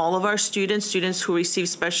thinking all of our students who receive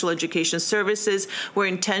special education services, we're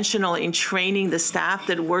intentional in training the staff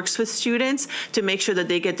that works with students to make sure that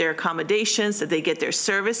they get their accommodations, that they get their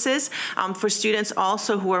services. For students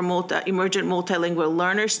also who are emergent multilingual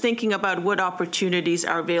learners, thinking about what opportunities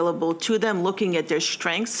are available to them, looking at their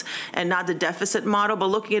strengths and not the deficit model, but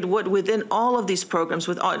looking at what within all of these programs,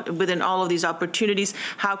 within all of these opportunities,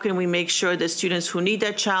 how can we make sure that students who need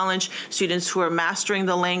that challenge, students who are mastering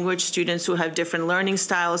the language, students who have different learning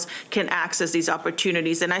styles can access these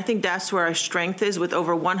opportunities. And I think that's where our strength is, with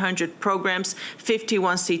over 100 programs,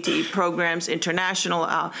 51 CTE programs,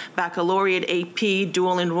 international baccalaureate, AP,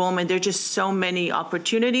 dual enrollment. There are just so many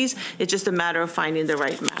opportunities. It's just a matter of finding the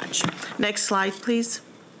right match. Next slide, please.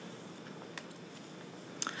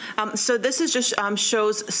 So this is just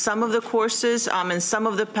shows some of the courses and some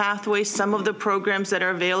of the pathways, some of the programs that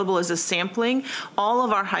are available as a sampling. All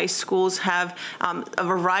of our high schools have a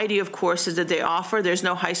variety of courses that they offer. There's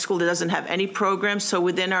no high school that doesn't have any programs. So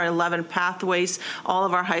within our 11 pathways, all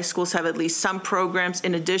of our high schools have at least some programs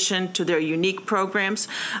in addition to their unique programs.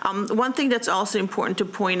 One thing that's also important to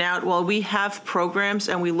point out, while we have programs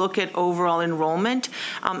and we look at overall enrollment,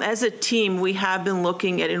 as a team, we have been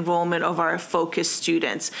looking at enrollment of our focus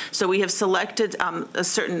students. So we have selected a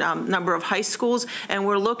certain number of high schools, and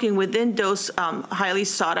we're looking within those highly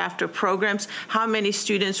sought after programs, how many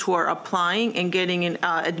students who are applying and getting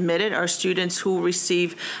admitted are students who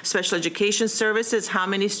receive special education services, how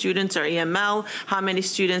many students are EML, how many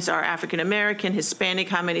students are African American, Hispanic,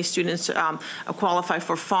 how many students qualify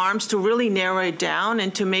for farms, to really narrow it down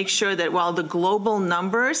and to make sure that while the global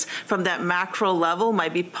numbers from that macro level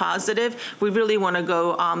might be positive, we really want to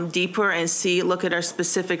go deeper and look at our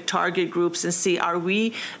specific target groups and see, are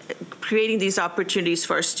we creating these opportunities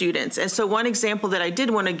for our students? And so one example that I did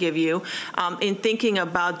want to give you in thinking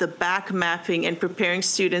about the back mapping and preparing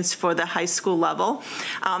students for the high school level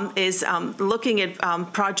is looking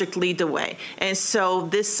at Project Lead the Way. And so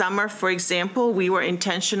this summer, for example, we were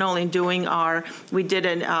intentional in doing we did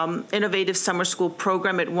an innovative summer school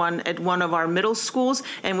program at one of our middle schools,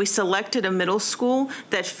 and we selected a middle school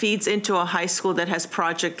that feeds into a high school that has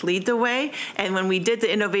Project Lead the Way. And when we did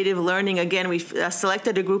the innovative learning, again, we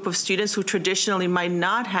selected a group of students who traditionally might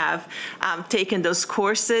not have taken those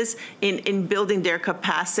courses in building their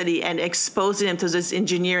capacity and exposing them to those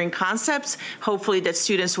engineering concepts, hopefully that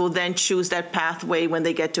students will then choose that pathway when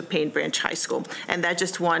they get to Paint Branch High School. And that's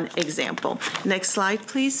just one example. Next slide,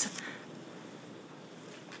 please.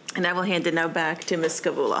 And I will hand it now back to Ms.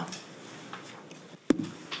 Scavula.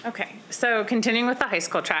 Okay, so continuing with the high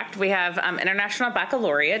school tract, we have International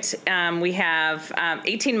Baccalaureate. We have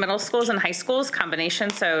 18 middle schools and high schools combination,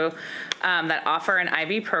 so that offer an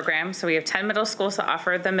IB program. So we have 10 middle schools that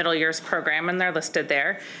offer the middle years program, and they're listed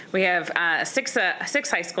there. We have six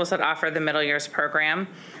high schools that offer the middle years program,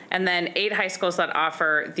 and then 8 high schools that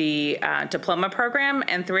offer the diploma program,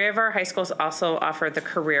 and 3 of our high schools also offer the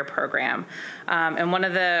career program. And one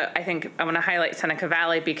of I think I want to highlight Seneca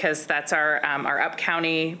Valley because that's our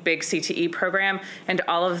up-county big CTE program, and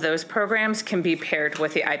all of those programs can be paired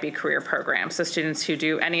with the IB career program. So students who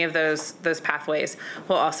do any of those pathways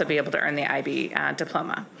will also be able to earn the IB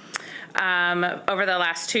diploma. Over the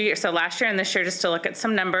last 2 years, so last year and this year, just to look at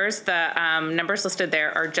some numbers, the numbers listed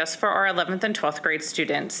there are just for our 11th and 12th grade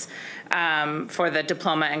students for the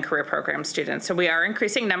diploma and career program students. So we are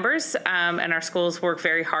increasing numbers, and our schools work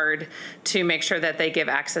very hard to make sure that they give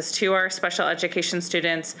access to our special education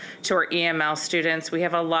students, to our EML students. We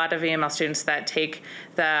have a lot of EML students that take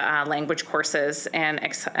the language courses and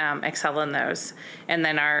excel in those, and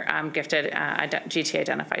then our gifted GT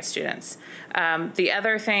identified students. The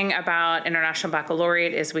other thing about International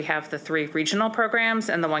Baccalaureate is we have the 3 regional programs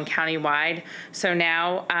and the 1 county-wide. So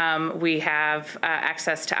now we have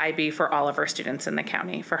access to IB for all of our students in the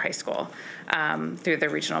county for high school through the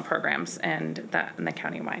regional programs and the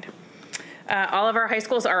county-wide. All of our high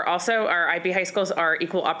schools are also, our IB high schools are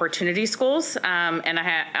equal opportunity schools,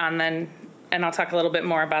 and I'll talk a little bit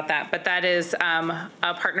more about that. But that is a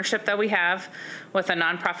partnership that we have with a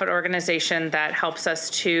nonprofit organization that helps us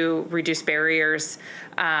to reduce barriers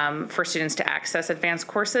for students to access advanced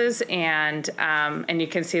courses, and you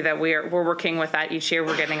can see that we're working with that each year.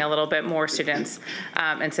 We're getting a little bit more students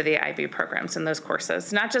into the IB programs and those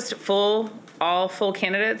courses, not just all full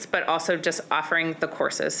candidates, but also just offering the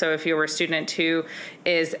courses. So if you're a student who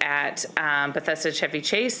is at Bethesda Chevy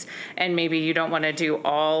Chase and maybe you don't want to do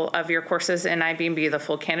all of your courses in IB and be the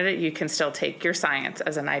full candidate, you can still take your science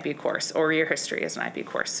as an IB course or your history as an IB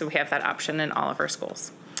course. So we have that option in all of our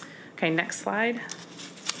schools. Okay, next slide.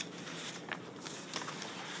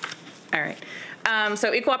 All right.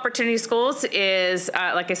 So Equal Opportunity Schools is,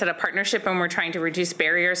 like I said, a partnership, and we're trying to reduce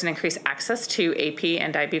barriers and increase access to AP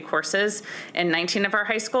and IB courses in 19 of our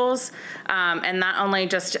high schools, and not only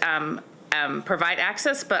just provide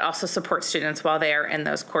access, but also support students while they are in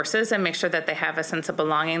those courses and make sure that they have a sense of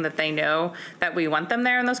belonging, that they know that we want them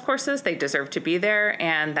there in those courses, they deserve to be there,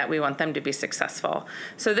 and that we want them to be successful.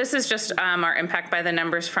 So this is just our impact by the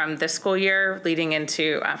numbers from this school year leading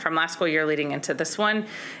into, from last school year leading into this one.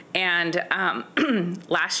 And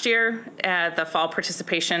last year, the fall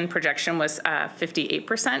participation projection was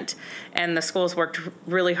 58%, and the schools worked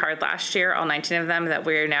really hard last year, all 19 of them, that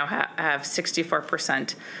we now have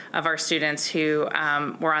 64% of our students who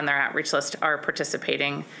were on their outreach list are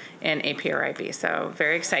participating in AP or IB. So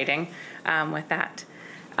very exciting with that.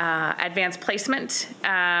 Advanced placement,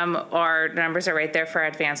 our numbers are right there for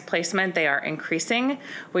advanced placement. They are increasing.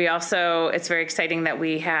 We also, it's very exciting that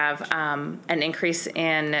we have an increase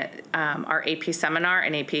in our AP seminar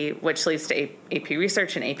and AP, which leads to AP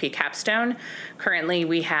research and AP capstone. Currently,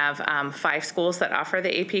 we have 5 schools that offer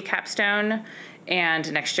the AP capstone.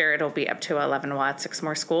 And next year it'll be up to 11. We'll add 6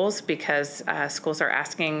 more schools because schools are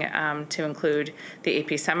asking to include the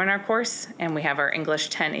AP seminar course. And we have our English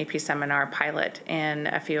 10 AP seminar pilot in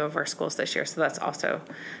a few of our schools this year. So that's also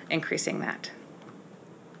increasing that.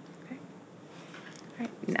 Okay.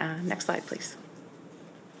 All right. Next slide, please.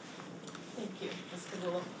 Thank you. Ms.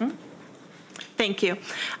 Cadillo. Thank you.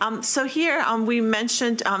 So here we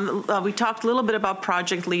mentioned, we talked a little bit about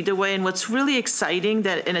Project Lead the Way, and what's really exciting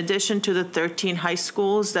that in addition to the 13 high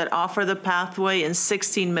schools that offer the pathway and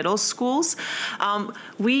 16 middle schools,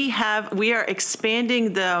 we are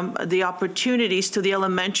expanding the opportunities to the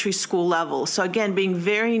elementary school level. So again, being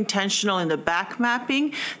very intentional in the back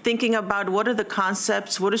mapping, thinking about what are the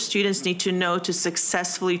concepts, what do students need to know to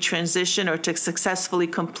successfully transition or to successfully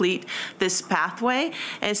complete this pathway.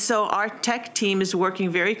 And so our tech team is working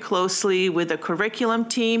very closely with the curriculum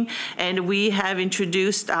team, and we have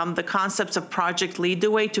introduced the concepts of Project Lead the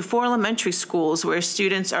Way to 4 elementary schools where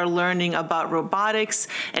students are learning about robotics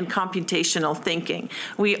and computational thinking.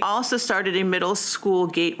 We also started a middle school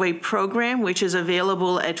gateway program, which is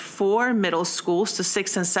available at 4 middle schools to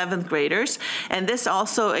 6th and 7th graders. And this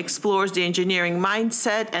also explores the engineering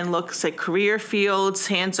mindset and looks at career fields,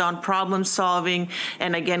 hands-on problem solving,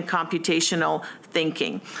 and again, computational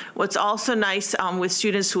thinking. What's also nice with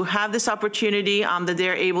students who have this opportunity that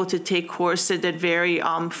they're able to take courses that vary,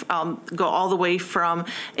 go all the way from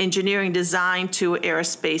engineering design to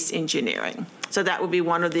aerospace engineering. So that would be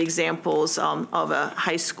one of the examples of a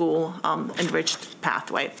high school enriched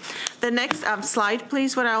pathway. The next slide,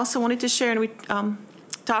 please. What I also wanted to share, and we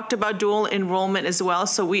talked about dual enrollment as well.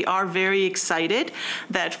 So we are very excited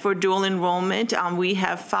that for dual enrollment, we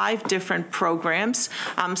have 5 different programs.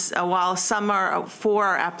 While some are for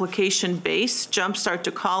our application-based, Jumpstart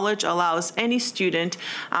to College allows any student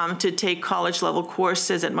to take college-level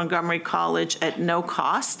courses at Montgomery College at no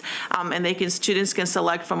cost. And students can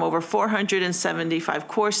select from over 475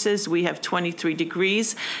 courses. We have 23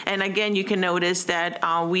 degrees. And again, you can notice that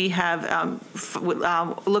we have,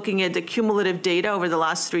 looking at the cumulative data over the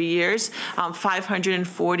last 3 years,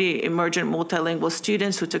 540 emergent multilingual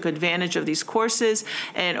students who took advantage of these courses,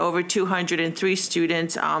 and over 203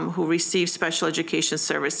 students who received special education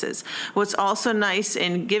services. What's also nice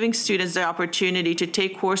in giving students the opportunity to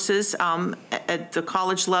take courses at the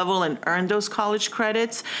college level and earn those college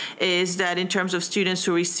credits is that in terms of students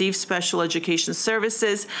who receive special education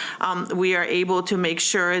services, we are able to make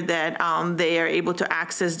sure that they are able to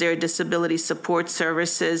access their disability support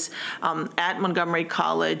services at Montgomery College,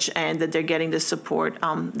 and that they're getting the support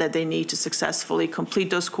that they need to successfully complete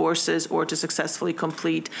those courses or to successfully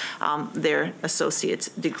complete their associate's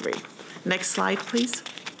degree. Next slide, please.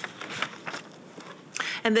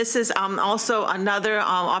 And this is also another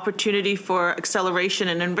opportunity for acceleration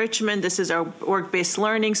and enrichment. This is our work-based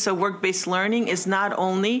learning. So work-based learning is not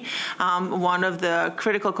only one of the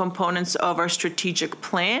critical components of our strategic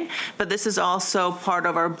plan, but this is also part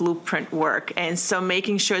of our blueprint work. And so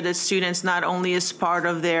making sure that students not only as part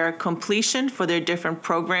of their completion for their different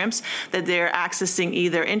programs, that they're accessing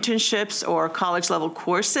either internships or college-level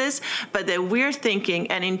courses, but that we're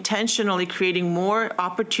thinking and intentionally creating more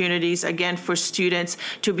opportunities, again, for students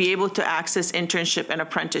to be able to access internship and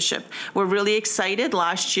apprenticeship. We're really excited.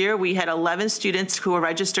 Last year, we had 11 students who were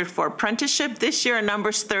registered for apprenticeship. This year, our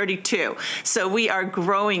number's 32. So we are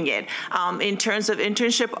growing it. In terms of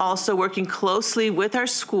internship, also working closely with our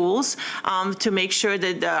schools to make sure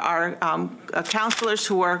that our counselors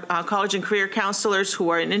who are college and career counselors who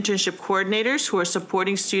are in internship coordinators who are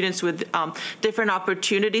supporting students with different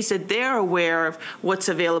opportunities, that they're aware of what's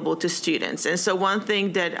available to students. And so one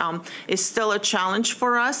thing that is still a challenge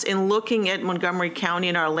for us in looking at Montgomery County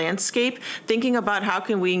and our landscape, thinking about how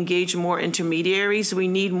can we engage more intermediaries. We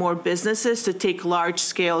need more businesses to take large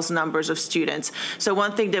scale numbers of students. So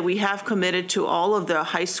one thing that we have committed to all of the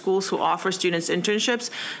high schools who offer students internships,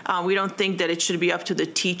 we don't think that it should be up to the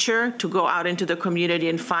teacher to go out into the community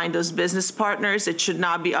and find those business partners. It should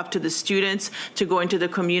not be up to the students to go into the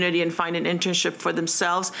community and find an internship for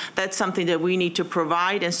themselves. That's something that we need to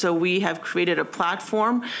provide. And so we have created a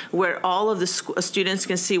platform where all of the students students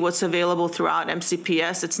can see what's available throughout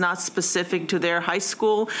MCPS. It's not specific to their high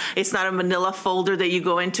school. It's not a manila folder that you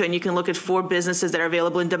go into and you can look at 4 businesses that are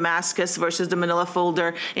available in Damascus versus the manila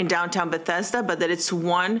folder in downtown Bethesda, but that it's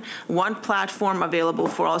one platform available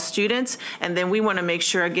for all students. And then we want to make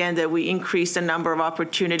sure, again, that we increase the number of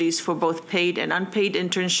opportunities for both paid and unpaid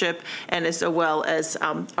internship, and as well as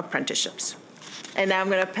apprenticeships. And now I'm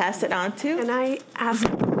going to pass it on to. Can I ask?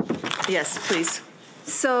 Yes, please.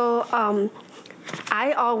 So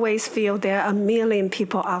I always feel there are a million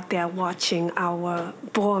people out there watching our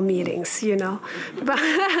board meetings, you know. But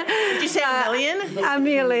Did you say a million?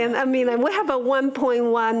 A million. We have a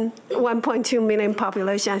 1.2 million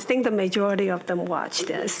population. I think the majority of them watch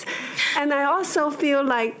this. And I also feel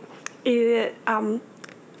like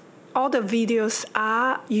all the videos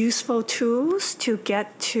are useful tools to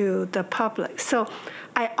get to the public. So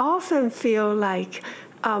I often feel like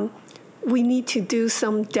we need to do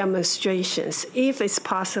some demonstrations, if it's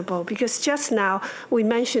possible, because just now we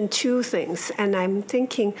mentioned 2 things, and I'm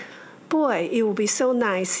thinking, boy, it would be so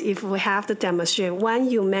nice if we have the demonstration. One,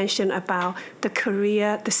 you mentioned about the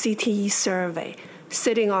CTE survey,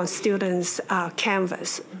 sitting on students'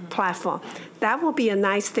 Canvas platform. That would be a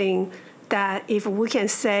nice thing, that if we can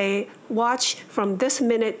say, watch from this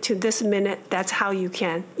minute to this minute, that's how you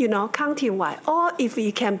can, countywide. Or if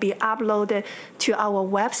it can be uploaded to our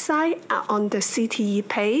website on the CTE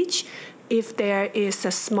page, if there is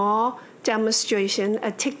a small demonstration,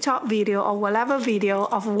 a TikTok video or whatever video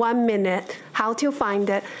of 1 minute, how to find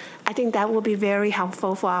it, I think that will be very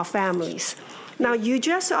helpful for our families. Now, you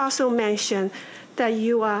just also mentioned that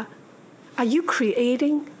are you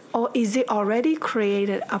creating, or is it already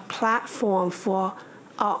created, a platform for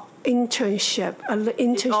internship?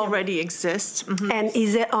 It already exists. Mm-hmm. And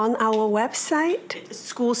is it on our website?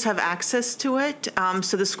 Schools have access to it,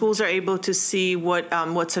 so the schools are able to see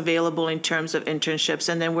what's available in terms of internships,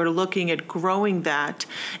 and then we're looking at growing that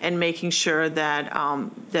and making sure that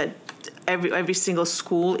every single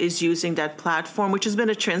school is using that platform, which has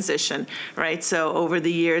been a transition, right? So over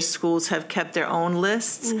the years, schools have kept their own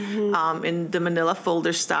lists in the manila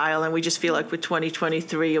folder style, and we just feel like with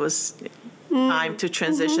 2023, it was time to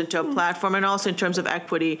transition to a platform. And also in terms of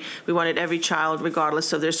equity, we wanted every child,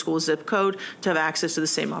 regardless of their school zip code, to have access to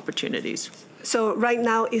the same opportunities. So right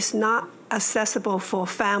now, it's not accessible for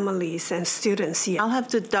families and students yet. I'll have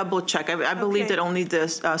to double check. I believe that only the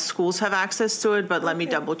schools have access to it, but let me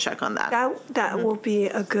double check on that. That will be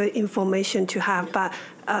a good information to have, but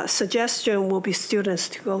suggestion will be students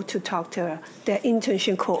to go to talk to their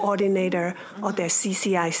internship coordinator or their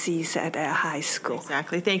CCICs at their high school.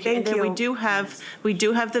 Exactly. Thank you. And then we do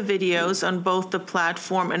have the videos on both the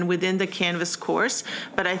platform and within the Canvas course,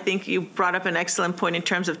 but I think you brought up an excellent point in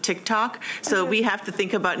terms of TikTok. So we have to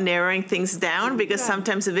think about narrowing things down, because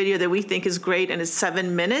sometimes a video that we think is great and is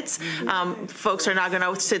 7 minutes, folks are not going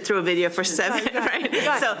to sit through a video for 7, right?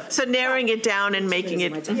 So narrowing it down and making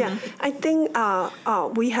it. Yeah, I think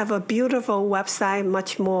we have a beautiful website,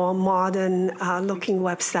 much more modern looking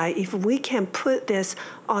website. If we can put this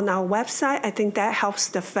on our website, I think that helps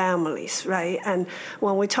the families, right? And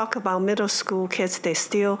when we talk about middle school kids, they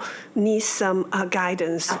still need some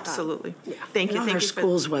guidance. Absolutely. Thank you. On Thank our you.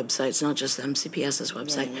 school's websites, not just MCPS's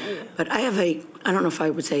website. But I have I don't know if I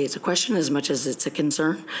would say it's a question as much as it's a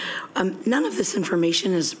concern. None of this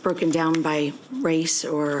information is broken down by race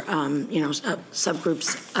or,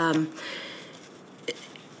 subgroups.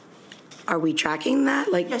 Are we tracking that?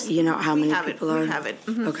 Like, Yes, how many people are? We have it.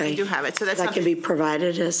 Mhm. Okay. We do have it. So that's that can be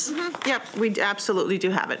provided as? Yep, we absolutely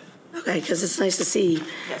do have it. Okay, because it's nice to see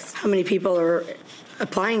Yes. how many people are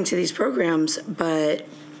applying to these programs, but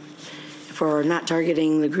if we're not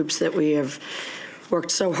targeting the groups that we have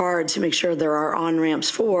worked so hard to make sure there are on-ramps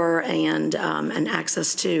for and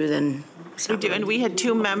access to, then We do, and we had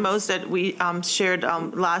 2 memos that we shared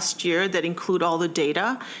last year that include all the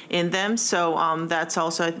data in them. So that's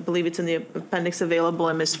also, I believe it's in the appendix available,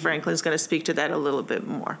 and Ms. Franklin's going to speak to that a little bit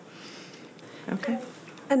more. Okay.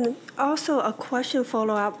 And also a question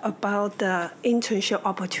follow-up about the internship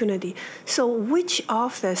opportunity. So which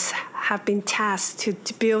office have been tasked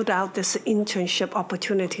to build out this internship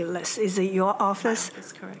opportunity list? Is it your office?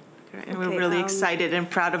 That's correct. And we're really excited and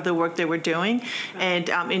proud of the work that we're doing. And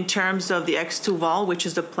in terms of the X2Vol, which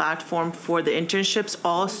is the platform for the internships,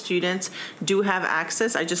 all students do have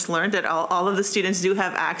access. I just learned that all of the students do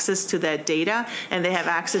have access to that data, and they have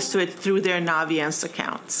access to it through their Naviance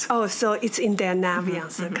accounts. Oh, so it's in their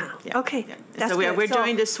Naviance account. Yeah. Okay, Yeah. that's So good. we're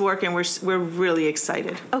doing this work, and we're really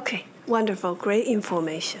excited. Okay, wonderful, great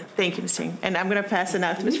information. Thank you, Ms. Ting. And I'm going to pass it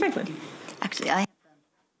now to Ms. Franklin. Actually, I have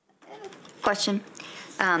a question.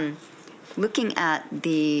 looking at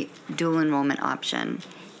the dual enrollment option,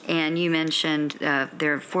 and you mentioned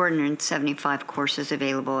there are 475 courses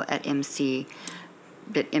available at MC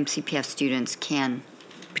that MCPF students can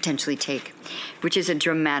potentially take, which is a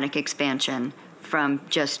dramatic expansion from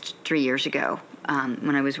just 3 years ago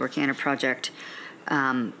when I was working on a project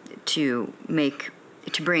to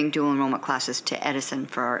bring dual enrollment classes to Edison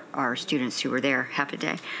for our students who were there half a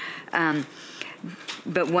day.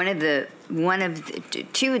 But one of the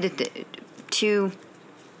two,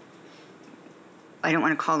 I don't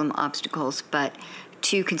want to call them obstacles, but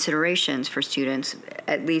two considerations for students,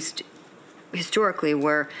 at least historically,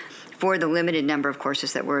 were for the limited number of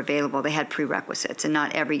courses that were available, they had prerequisites, and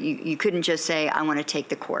not every, you couldn't just say, I want to take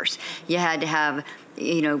the course. You had to have,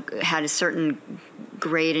 had a certain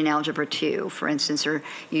grade in Algebra 2, for instance, or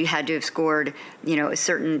you had to have scored,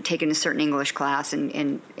 taken a certain English class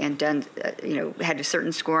and done, had a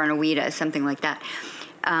certain score on a WIDA, something like that.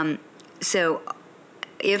 So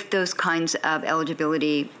if those kinds of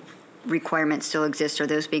eligibility requirements still exist, are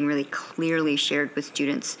those being really clearly shared with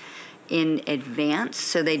students in advance,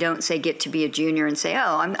 so they don't say get to be a junior and say,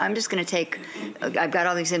 oh, I'm just going to take, I've got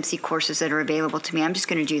all these MC courses that are available to me, I'm just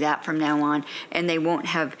going to do that from now on, and they won't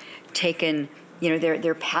have taken,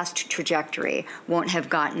 their past trajectory won't have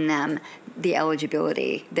gotten them the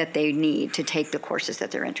eligibility that they need to take the courses that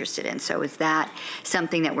they're interested in. So is that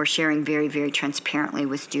something that we're sharing very, very transparently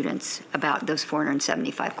with students about those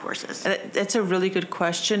 475 courses? That's a really good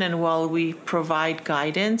question, and while we provide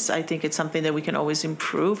guidance, I think it's something that we can always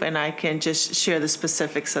improve, and I can just share the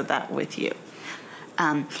specifics of that with you.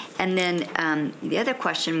 And then the other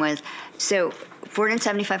question was, so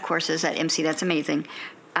 475 courses at MC, that's amazing.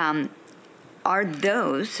 Are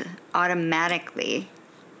those automatically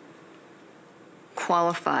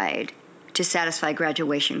qualified to satisfy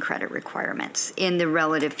graduation credit requirements in the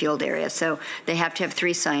relative field area? So they have to have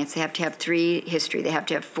 3 science, they have to have 3 history, they have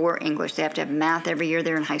to have 4 English, they have to have math every year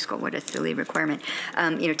they're in high school. What a silly requirement.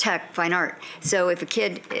 Tech, fine art. So if a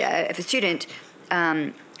student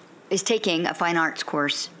is taking a fine arts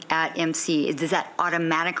course at MC, does that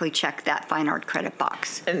automatically check that fine art credit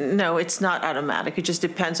box? No, it's not automatic. It just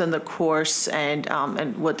depends on the course and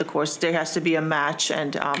what the course, there has to be a match,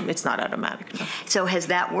 and it's not automatic. No. So has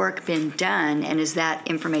that work been done, and is that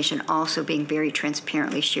information also being very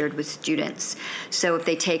transparently shared with students? So if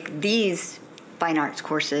they take these fine arts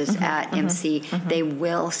courses at MC, they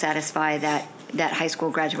will satisfy that high school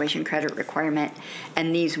graduation credit requirement,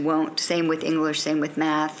 and these won't. Same with English, same with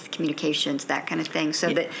math, communications, that kind of thing,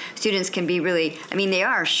 so that students can be really, they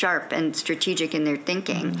are sharp and strategic in their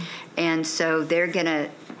thinking, and so they're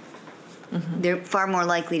they're far more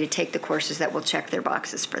likely to take the courses that will check their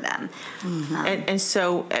boxes for them. And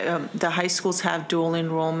so the high schools have dual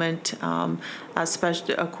enrollment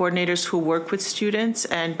coordinators who work with students,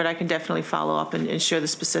 but I can definitely follow up and share the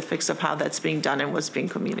specifics of how that's being done and what's being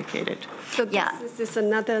communicated. So this is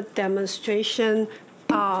another demonstration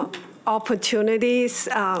opportunities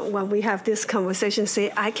when we have this conversation.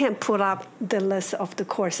 Say, I can put up the list of the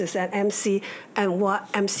courses at MC and what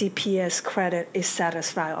MCPS credit is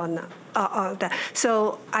satisfied on that.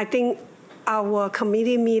 So I think our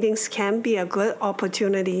committee meetings can be a good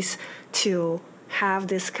opportunities to have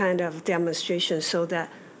this kind of demonstration so that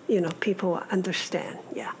people understand.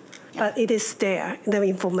 Yeah. But it is there. The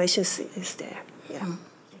information is there. Yeah.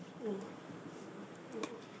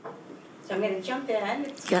 So I'm going to jump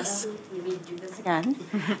in. Yes. Let me do this again.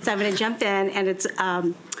 So I'm going to jump in, and it's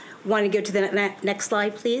want to go to the next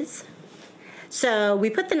slide, please. So we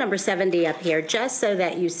put the number 70 up here just so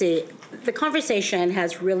that you see the conversation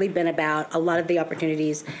has really been about a lot of the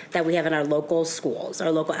opportunities that we have in our local schools,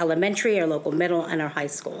 our local elementary, our local middle, and our high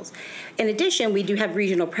schools. In addition, we do have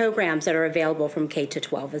regional programs that are available from K to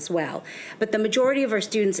 12 as well. But the majority of our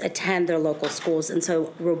students attend their local schools, and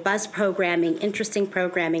so robust programming, interesting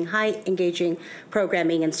programming, high engaging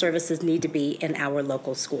programming and services need to be in our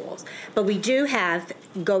local schools. But we do have,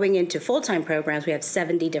 going into full-time programs, we have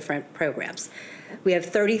 70 different programs. We have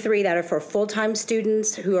 33 that are for full-time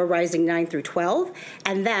students who are rising 9 through 12,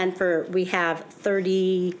 and then we have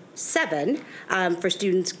 37 for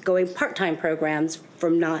students going part-time programs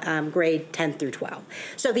from grade 10 through 12.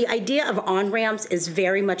 So the idea of on-ramps is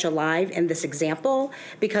very much alive in this example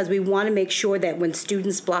because we want to make sure that when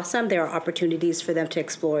students blossom, there are opportunities for them to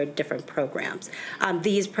explore different programs.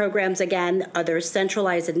 These programs, again, are their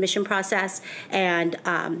centralized admission process, and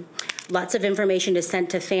Lots of information is sent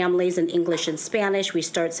to families in English and Spanish. We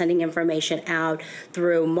start sending information out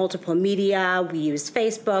through multiple media. We use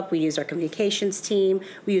Facebook. We use our communications team.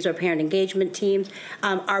 We use our parent engagement teams.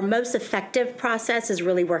 Our most effective process is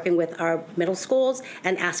really working with our middle schools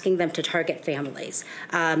and asking them to target families.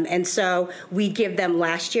 And so we give them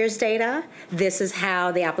last year's data. This is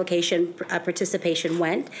how the application participation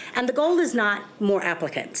went. And the goal is not more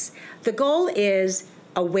applicants. The goal is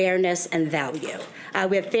awareness and value.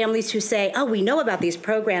 We have families who say, oh, we know about these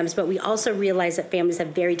programs, but we also realize that families have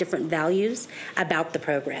very different values about the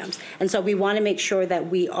programs. And so we want to make sure that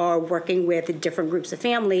we are working with different groups of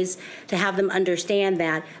families to have them understand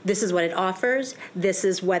that this is what it offers, this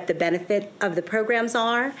is what the benefit of the programs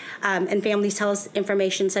are. And families tell us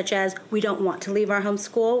information such as, we don't want to leave our home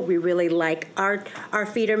school, we really like our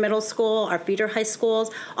feeder middle school, our feeder high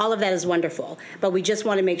schools. All of that is wonderful. But we just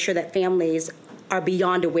want to make sure that families are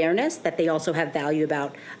beyond awareness, that they also have value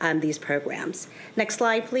about these programs. Next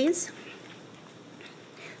slide, please.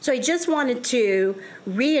 So I just wanted to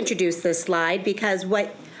reintroduce this slide because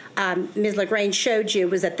what Ms. LaGrange showed you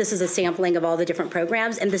was that this is a sampling of all the different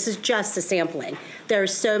programs, and this is just a sampling. There are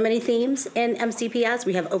so many themes in MCPS.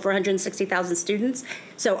 We have over 160,000 students,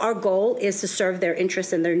 so our goal is to serve their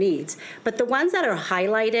interests and their needs. But the ones that are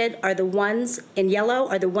highlighted are the ones in yellow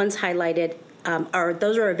are the ones highlighted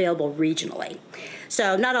those are available regionally.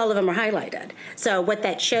 So not all of them are highlighted. So what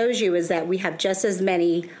that shows you is that we have just as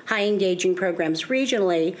many high engaging programs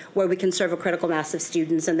regionally where we can serve a critical mass of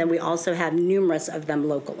students, and then we also have numerous of them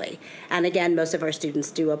locally. And again, most of our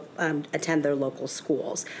students do attend their local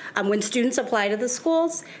schools. When students apply to the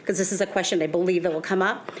schools, because this is a question I believe that will come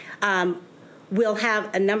up, we'll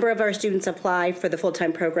have a number of our students apply for the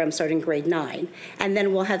full-time program starting grade 9, and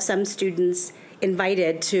then we'll have some students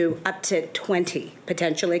invited to up to 20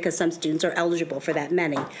 potentially, because some students are eligible for that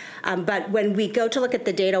many. But when we go to look at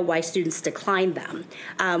the data why students decline them,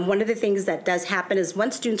 one of the things that does happen is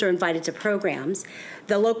once students are invited to programs,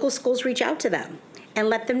 the local schools reach out to them and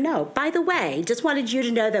let them know, by the way, just wanted you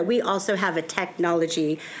to know that we also have a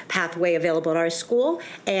technology pathway available at our school,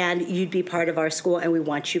 and you'd be part of our school, and we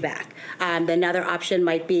want you back. Another option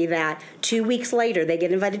might be that 2 weeks later, they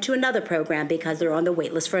get invited to another program because they're on the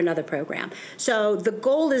wait list for another program. So the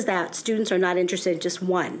goal is that students are not interested in just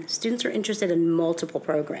one. Students are interested in multiple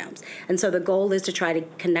programs. And so the goal is to try to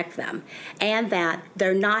connect them, and that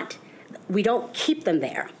we don't keep them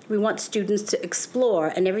there. We want students to explore,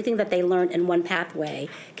 and everything that they learn in one pathway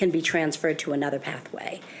can be transferred to another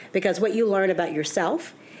pathway. Because what you learn about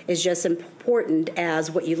yourself is just important as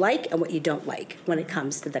what you like and what you don't like when it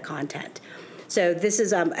comes to the content. So this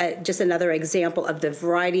is just another example of the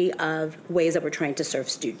variety of ways that we're trying to serve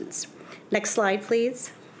students. Next slide,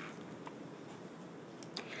 please.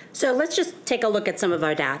 So let's just take a look at some of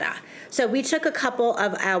our data. So we took a couple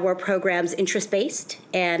of our programs, interest-based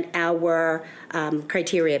and our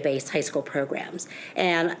criteria-based high school programs.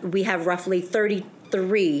 And we have roughly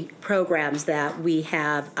 33 programs that we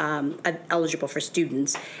have eligible for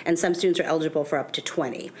students, and some students are eligible for up to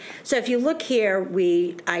 20. So if you look here,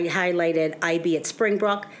 I highlighted IB at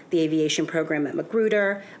Springbrook, the aviation program at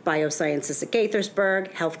Magruder, biosciences at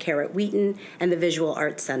Gaithersburg, healthcare at Wheaton, and the Visual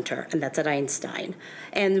Arts Center, and that's at Einstein.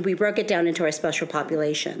 And we broke it down into our special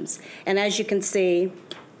populations. And as you can see,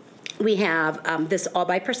 we have this all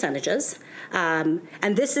by percentages, and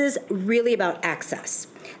this is really about access.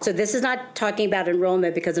 So this is not talking about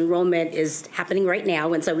enrollment, because enrollment is happening right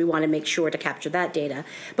now, and so we want to make sure to capture that data.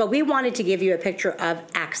 But we wanted to give you a picture of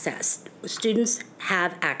access. Students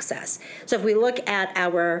have access. So if we look at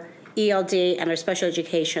our ELD and our special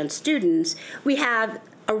education students, we have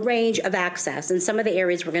a range of access, and some of the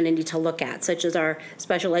areas we're going to need to look at, such as our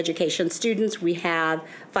special education students, we have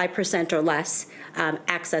 5% or less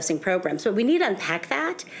accessing programs. But we need to unpack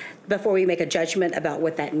that before we make a judgment about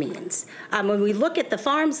what that means. When we look at the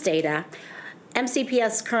FARMS data,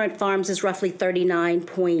 MCPS current FARMS is roughly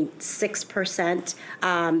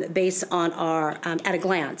 39.6% based on our, at a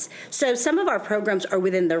glance. So some of our programs are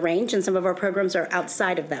within the range, and some of our programs are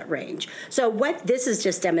outside of that range. So what this is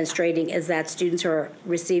just demonstrating is that students who are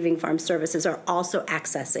receiving FARMS services are also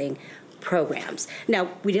accessing programs. Now,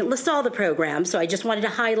 we didn't list all the programs, so I just wanted to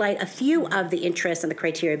highlight a few of the interests and the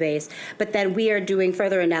criteria base, but then we are doing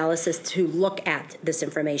further analysis to look at this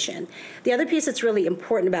information. The other piece that's really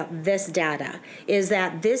important about this data is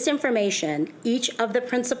that this information, each of the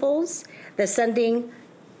principals, the sending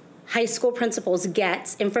high school principals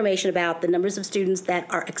get information about the numbers of students that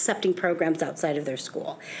are accepting programs outside of their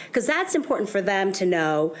school. Because that's important for them to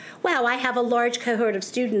know, wow, I have a large cohort of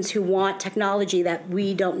students who want technology that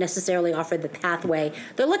we don't necessarily offer the pathway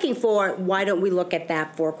they're looking for. Why don't we look at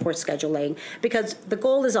that for course scheduling? Because the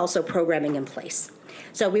goal is also programming in place.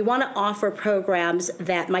 So we want to offer programs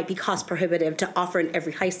that might be cost prohibitive to offer in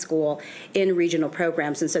every high school in regional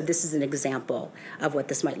programs. And so this is an example of what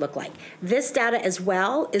this might look like. This data as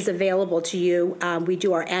well is available to you. We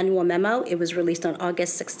do our annual memo. It was released on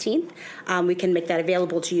August 16th. We can make that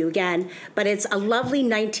available to you again. But it's a lovely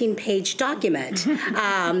 19-page document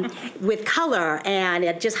with color, and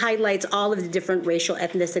it just highlights all of the different racial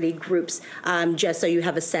ethnicity groups, just so you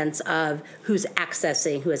have a sense of who has access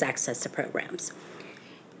to programs.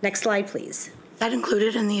 Next slide, please. Is that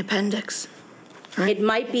included in the appendix? It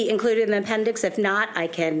might be included in the appendix. If not, I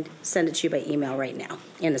can send it to you by email right now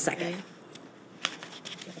in a second.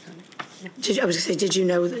 Okay. I was going to say, did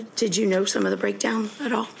you know some of the breakdown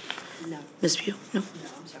at all? No. Ms. Pugh? No. No,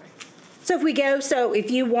 I'm sorry. So if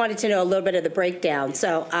you wanted to know a little bit of the breakdown,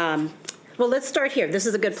 well, let's start here. This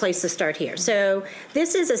is a good place to start here. So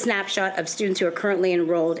this is a snapshot of students who are currently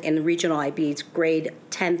enrolled in the regional IBs, grade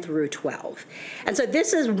 10 through 12. And so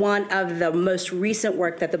this is one of the most recent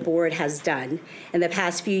work that the board has done in the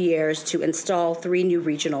past few years to install 3 new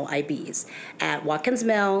regional IBs at Watkins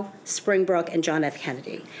Mill, Springbrook, and John F.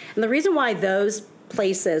 Kennedy. And the reason why those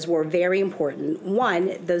places were very important,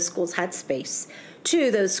 one, those schools had space.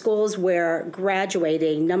 2, those schools were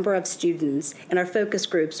graduating number of students in our focus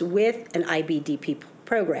groups with an IBDP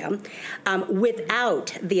program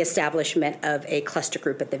without the establishment of a cluster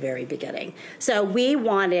group at the very beginning. So we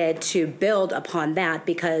wanted to build upon that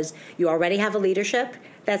because you already have a leadership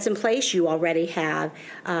that's in place. You already have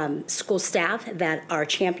school staff that are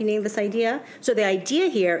championing this idea. So the idea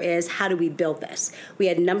here is, how do we build this? We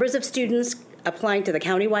had numbers of students applying to the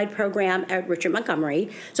countywide program at Richard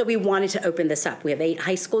Montgomery, so we wanted to open this up. We have 8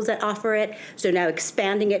 high schools that offer it, so now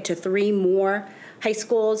expanding it to 3 more high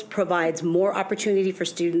schools provides more opportunity for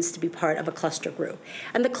students to be part of a cluster group.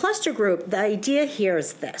 And the cluster group, the idea here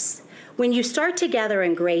is this. When you start together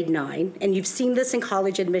in grade 9, and you've seen this in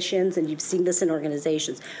college admissions and you've seen this in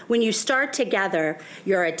organizations, when you start together,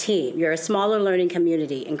 you're a team, you're a smaller learning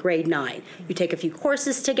community in grade 9. You take a few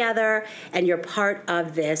courses together and you're part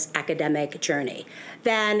of this academic journey.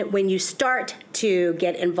 Then when you start to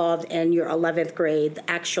get involved in your 11th grade,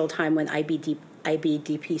 the actual time when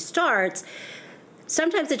IBDP starts,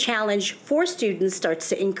 sometimes the challenge for students starts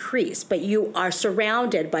to increase, but you are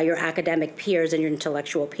surrounded by your academic peers and your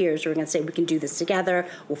intellectual peers who are going to say, we can do this together,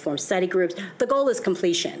 we'll form study groups. The goal is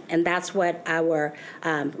completion, and that's what our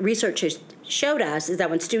research has showed us, is that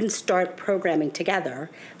when students start programming together,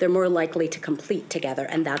 they're more likely to complete together,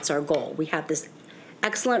 and that's our goal. We have this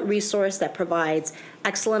excellent resource that provides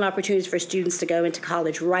excellent opportunities for students to go into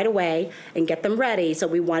college right away and get them ready. So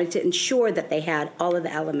we wanted to ensure that they had all of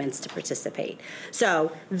the elements to participate.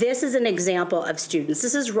 So this is an example of students.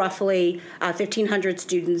 This is roughly 1,500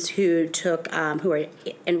 students who who are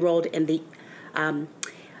enrolled in the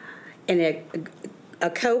in a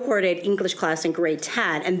cohorted English class in grade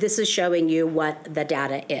 10, and this is showing you what the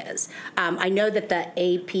data is. I know that the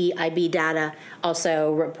AP-IB data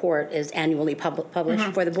also report is annually published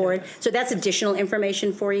for the board, so that's additional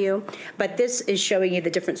information for you. But this is showing you the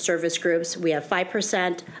different service groups. We have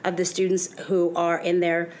 5% of the students who are in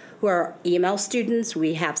there who are EML students.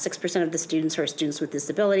 We have 6% of the students who are students with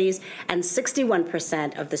disabilities, and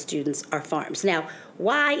 61% of the students are FARMs. Now,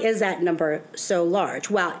 why is that number so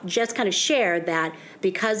large? Well, just kind of share that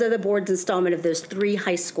because of the board's installment of those 3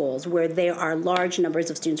 high schools where there are large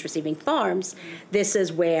numbers of students receiving FARMs, this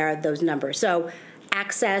is where those numbers. So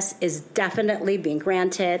access is definitely being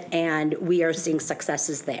granted, and we are seeing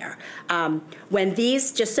successes there. When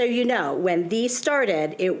these, just so you know, when these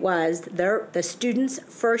started, it was the students'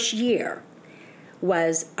 first year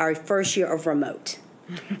was our first year of remote.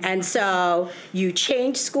 And so you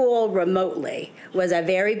change school remotely was a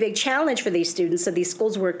very big challenge for these students. So these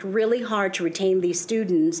schools worked really hard to retain these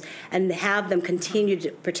students and have them continue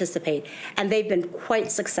to participate. And they've been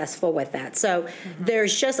quite successful with that. So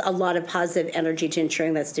there's just a lot of positive energy to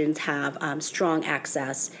ensuring that students have strong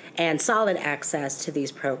access and solid access to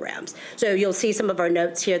these programs. So you'll see some of our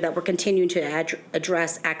notes here that we're continuing to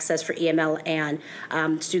address access for EML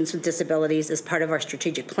and students with disabilities as part of our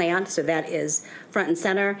strategic plan. So that is front and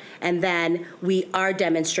center. And then we are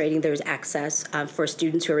demonstrating there's access for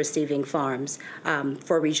students who are receiving FARMs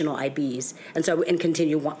for regional IBs. And so, and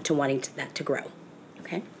continue wanting that to grow.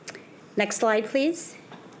 Okay. Next slide, please.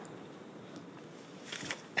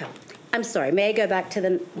 Oh. I'm sorry, may I go back to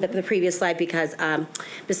the previous slide because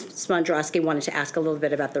Ms. Spondrowski wanted to ask a little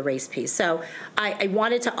bit about the race piece. So I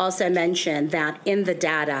wanted to also mention that in the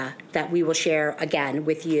data that we will share again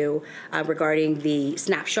with you regarding the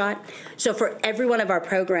snapshot. So for every one of our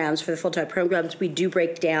programs, for the full-time programs, we do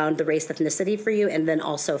break down the race ethnicity for you and then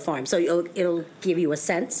also farm. So it'll give you a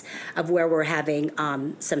sense of where we're having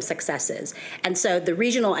some successes. And so the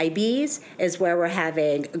regional IBs is where we're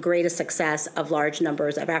having greatest success of large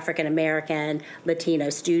numbers of African American, Latino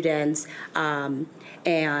students,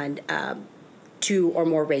 and 2 or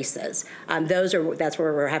more races. That's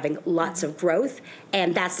where we're having lots of growth,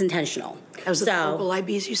 and that's intentional. Those are the local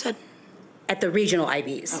IBs, you said? At the regional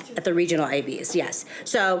IBs, at the regional IBs, yes.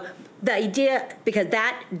 So the idea, because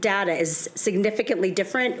that data is significantly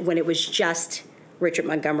different when it was just Richard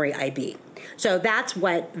Montgomery IB. So that's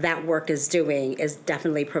what that work is doing, is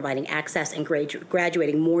definitely providing access and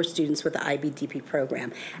graduating more students with the IBDP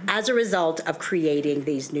program as a result of creating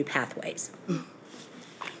these new pathways.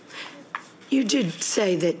 You did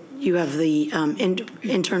say that you have the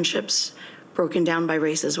internships broken down by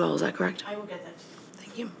race as well, is that correct? I will get that.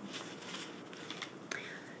 Thank you.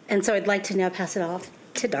 And so I'd like to now pass it off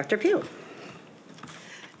to Dr. Pugh.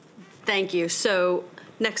 Thank you. So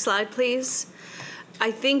next slide, please. I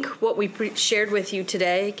think what we shared with you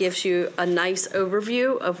today gives you a nice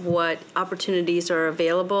overview of what opportunities are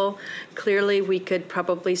available. Clearly, we could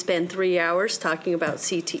probably spend 3 hours talking about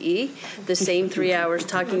CTE, the same 3 hours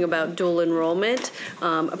talking about dual enrollment,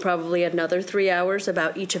 probably another 3 hours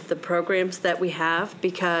about each of the programs that we have,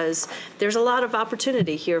 because there's a lot of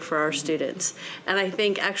opportunity here for our students. And I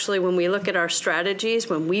think actually when we look at our strategies,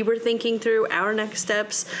 when we were thinking through our next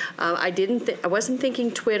steps, I wasn't thinking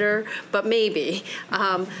Twitter, but maybe.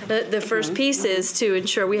 The first piece is to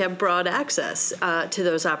ensure we have broad access to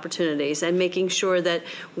those opportunities and making sure that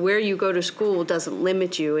where you go to school doesn't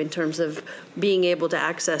limit you in terms of being able to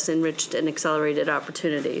access enriched and accelerated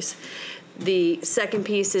opportunities. The second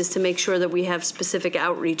piece is to make sure that we have specific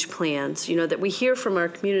outreach plans, that we hear from our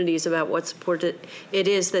communities about what support it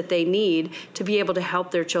is that they need to be able to help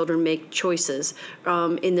their children make choices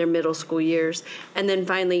in their middle school years. And then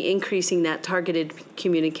finally, increasing that targeted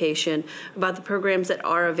communication about the programs that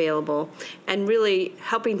are available and really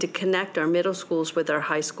helping to connect our middle schools with our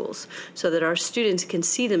high schools so that our students can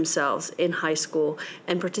see themselves in high school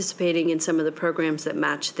and participating in some of the programs that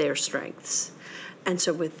match their strengths. And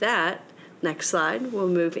so with that, next slide, we'll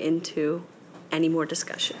move into any more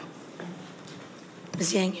discussion.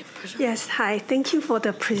 Ms. Yang, you have a question? Yes, hi. Thank you for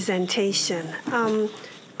the presentation.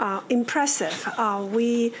 Impressive.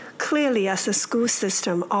 We clearly, as a school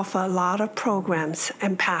system, offer a lot of programs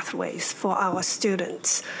and pathways for our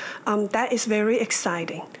students. That is very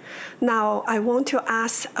exciting. Now, I want to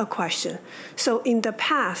ask a question. So in the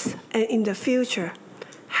past and in the future,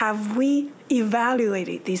 have we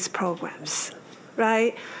evaluated these programs,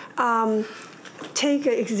 right? Take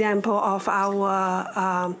an example of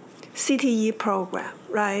our CTE program,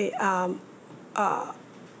 right? How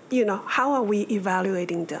are we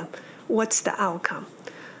evaluating them? What's the outcome?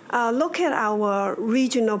 Look at our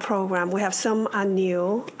regional program. We have some are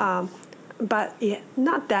new, but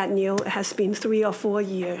not that new. It has been 3 or 4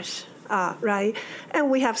 years, right?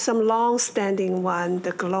 And we have some long-standing one,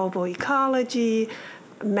 the global ecology,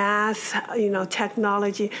 math,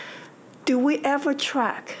 technology. Do we ever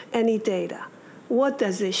track any data? What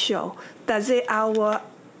does it show?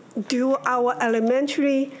 Do our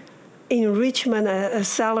elementary enrichment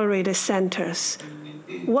accelerated centers,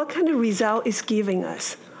 what kind of result is giving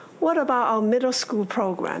us? What about our middle school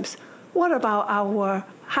programs? What about our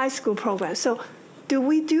high school programs? So do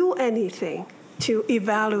we do anything to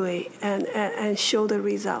evaluate and show the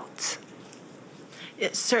results?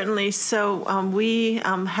 Yes, certainly. So we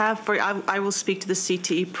have, I will speak to the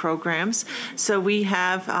CTE programs. So we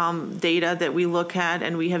have data that we look at,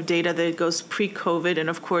 and we have data that goes pre-COVID, and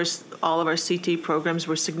of course, all of our CTE programs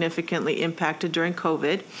were significantly impacted during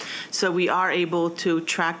COVID. So we are able to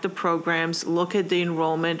track the programs, look at the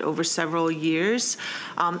enrollment over several years,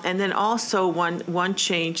 and then also one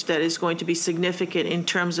change that is going to be significant in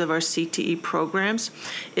terms of our CTE programs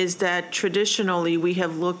is that traditionally we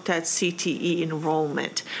have looked at CTE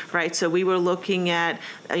enrollment, right? So we were looking at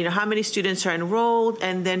how many students are enrolled,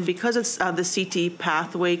 and then because of the CTE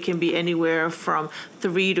pathway can be anywhere from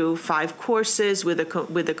 3 to 5 courses with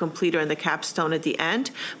a completer and the capstone at the end,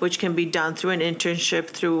 which can be done through an internship,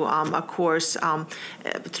 through a course,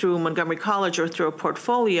 through Montgomery College or through a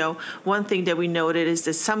portfolio. One thing that we noted is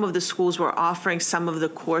that some of the schools were offering some of the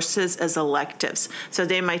courses as electives. So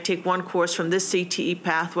they might take one course from this CTE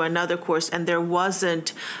pathway, another course, and there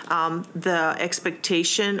wasn't the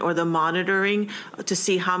expectation or the monitoring to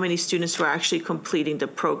see how many students were actually completing the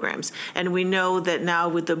programs. And we know that now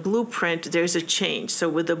with the blueprint, there's a change. So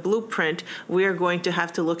with the blueprint, we are going to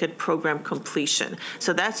have to look at program completion.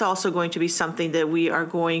 So that's also going to be something that we are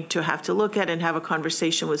going to have to look at and have a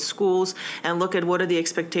conversation with schools and look at what are the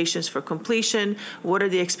expectations for completion, what are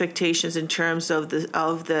the expectations in terms of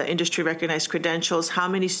the industry recognized credentials, how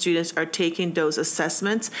many students are taking those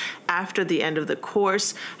assessments after the end of the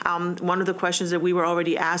course. One of the questions that we were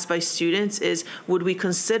already asked by students is, would we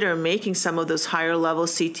consider making some of those higher level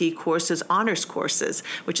CTE courses honors courses,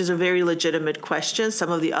 which is a very legitimate question.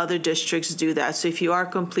 Some of the other districts do that. So if you are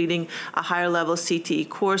completing a higher level CTE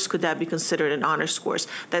course, could that be considered an honors course?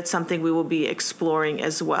 That's something we will be exploring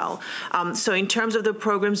as well. So in terms of the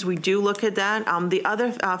programs, we do look at that. The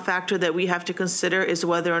other factor that we have to consider is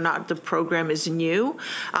whether or not the program is new.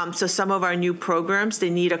 So some of our new programs, they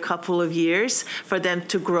need a couple of years for them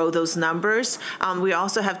to grow those numbers. We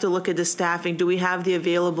also have to look at the staffing. Do we have the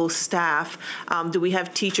available staff? Do we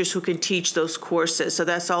have teachers who can teach those courses? So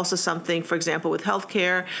that's also something, for example, with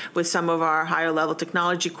healthcare, with some of our higher level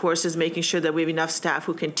technology courses, making sure that we have enough staff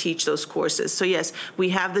who can teach those courses. So yes, we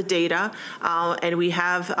have the data, and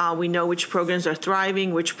we know which programs are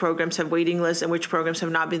thriving, which programs have waiting lists, and which programs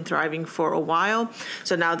have not been thriving for a while.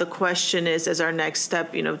 So now the question is, as our next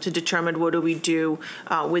step, to determine what do we do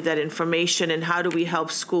with that information, and how do we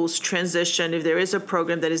help schools transition. If there is a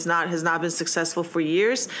program that has not been successful for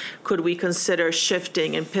years, could we consider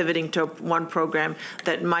shifting and pivoting to one program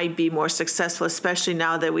that might be more successful, especially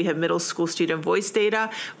now that we have middle school student voice data.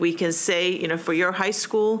 We can say, for your high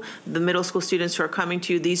school, the middle school students who are coming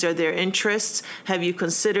to you, these are their interests. Have you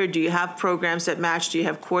considered, do you have programs that match? Do you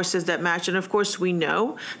have courses that match? And of course, we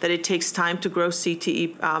know that it takes time to grow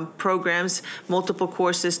CTE programs, multiple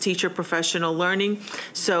courses, teacher professional learning.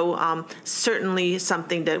 So certainly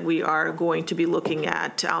something that we are going to be looking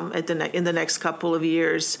at in the next couple of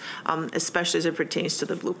years, especially as it pertains to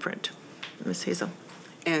the blueprint. Ms. Hazel.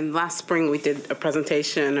 And last spring, we did a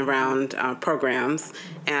presentation around programs,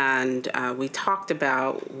 and we talked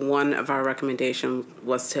about one of our recommendations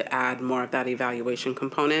was to add more of that evaluation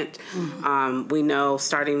component. Mm-hmm. We know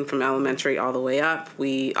starting from elementary all the way up,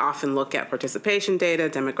 we often look at participation data,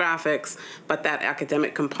 demographics, but that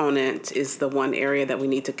academic component is the one area that we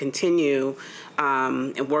need to continue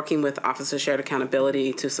in working with Office of Shared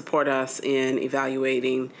Accountability to support us in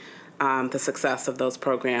evaluating the success of those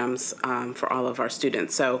programs for all of our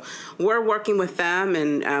students. So we're working with them,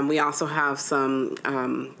 and we also have some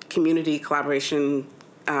community collaboration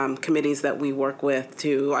committees that we work with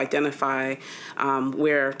to identify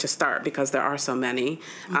where to start, because there are so many.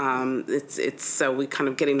 It's so we kind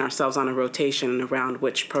of getting ourselves on a rotation around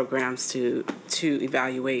which programs to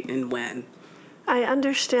evaluate and when. I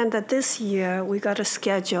understand that this year we got a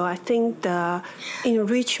schedule. I think the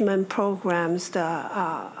enrichment programs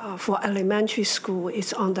for elementary school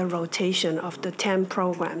is on the rotation of the 10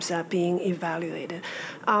 programs that are being evaluated.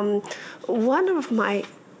 One of my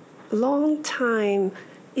long time,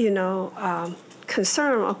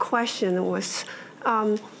 concern or question was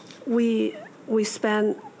we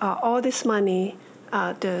spend all this money.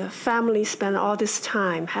 The family spend all this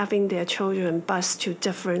time having their children bused to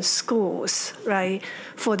different schools, right,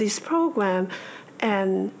 for this program,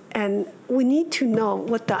 and we need to know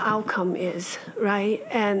what the outcome is, right,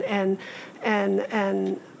 and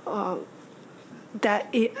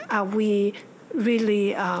that are we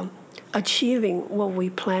really achieving what we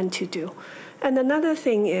plan to do. And another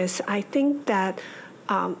thing is, I think that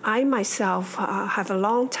I myself have a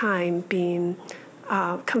long time been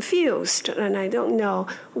confused, and I don't know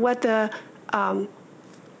whether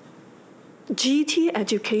GT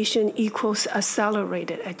education equals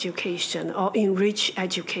accelerated education or enriched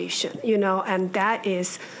education, and that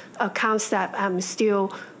is a concept I'm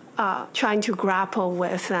still trying to grapple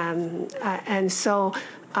with, and so,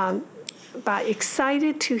 but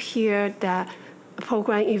excited to hear that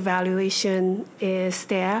program evaluation is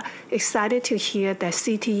there. Excited to hear that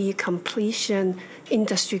CTE completion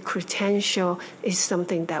industry credential is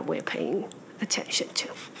something that we're paying attention to.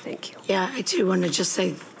 Thank you. Yeah, I do want to just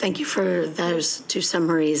say thank you for those two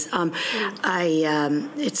summaries.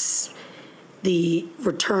 It's the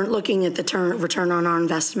return, looking at the return on our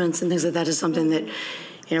investments and things like that is something that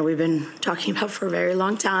we've been talking about for a very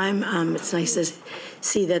long time. It's nice to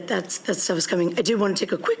see that that stuff is coming. I do want to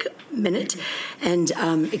take a quick minute and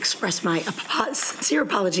express my sincere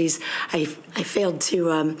apologies. I failed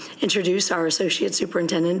to introduce our Associate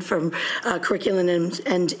Superintendent from Curriculum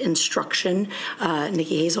and Instruction,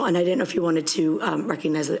 Nikki Hazel, and I didn't know if you wanted to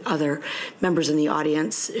recognize the other members in the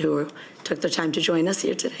audience who took the time to join us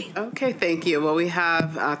here today. Okay, thank you. Well, we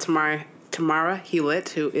have Tamara Tamara Hewitt,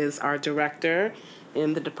 who is our director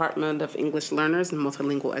in the Department of English Learners and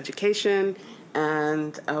Multilingual Education.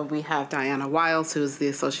 And we have Diana Wiles, who's the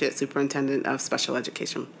Associate Superintendent of Special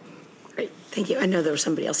Education. Great, thank you. I know there was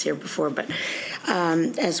somebody else here before, but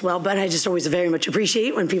as well, but I just always very much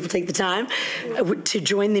appreciate when people take the time to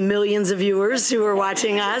join the millions of viewers who are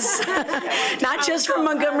watching us. Not just from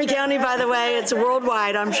Montgomery County, by the way, it's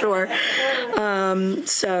worldwide, I'm sure.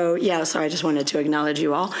 So I just wanted to acknowledge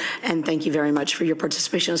you all, and thank you very much for your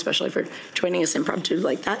participation, especially for joining us impromptu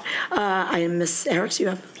like that. I am Ms. Harris, you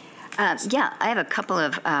have? I have a couple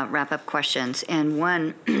of wrap-up questions, and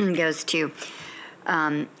one goes to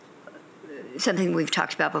something we've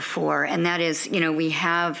talked about before, and that is, we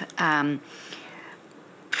have,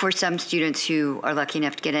 for some students who are lucky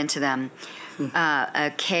enough to get into them,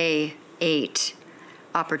 a K-8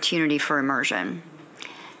 opportunity for immersion.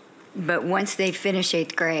 But once they finish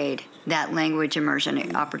 8th grade, that language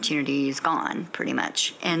immersion opportunity is gone, pretty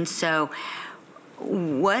much. And so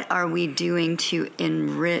what are we doing to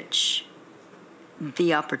enrich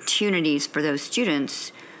the opportunities for those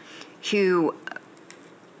students who,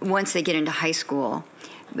 once they get into high school,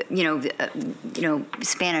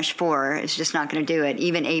 Spanish 4 is just not going to do it.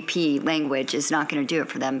 Even AP language is not going to do it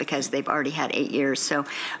for them because they've already had 8 years. So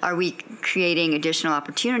are we creating additional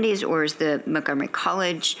opportunities, or is the Montgomery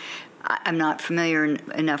College, I'm not familiar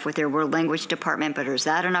enough with their world language department, but is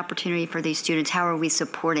that an opportunity for these students? How are we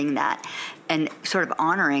supporting that and sort of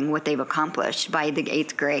honoring what they've accomplished by the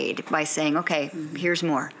 8th grade by saying, okay, here's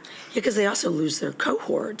more? Yeah, because they also lose their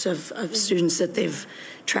cohorts of students that they've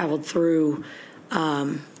traveled through,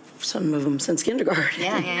 some of them since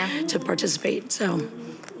kindergarten, to participate. So,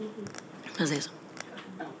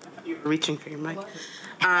 you're reaching for your mic.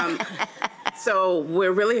 So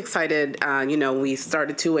we're really excited. We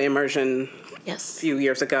started two-way immersion a few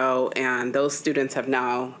years ago, and those students have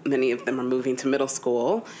now, many of them are moving to middle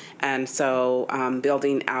school. And so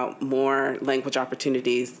building out more language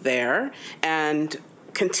opportunities there and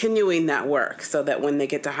continuing that work so that when they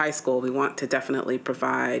get to high school, we want to definitely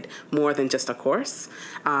provide more than just a course.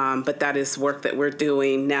 But that is work that we're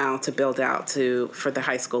doing now to build out for the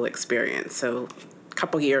high school experience. So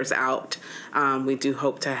couple years out, we do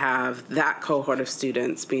hope to have that cohort of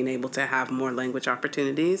students being able to have more language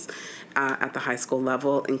opportunities at the high school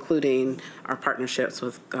level, including our partnerships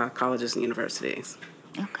with colleges and universities.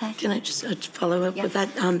 Okay. Can I just follow up with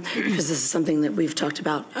that? Because this is something that we've talked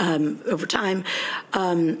about over time.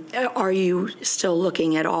 Are you still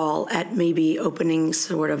looking at all at maybe opening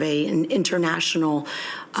sort of an international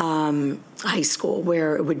high school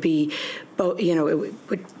where it would be, it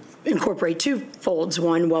would incorporate two folds: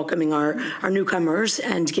 one, welcoming our newcomers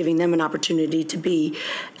and giving them an opportunity to be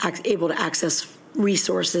able to access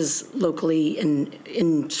resources locally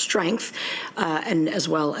in strength, and as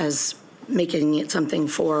well as making it something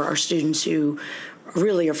for our students who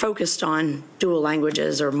really are focused on dual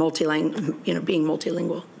languages or being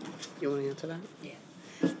multilingual. You want to answer that?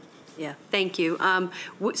 Yeah, thank you.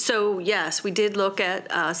 So yes, we did look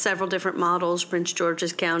at several different models, Prince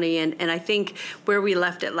George's County, and I think where we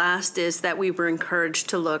left it last is that we were encouraged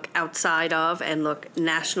to look outside of and look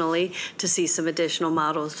nationally to see some additional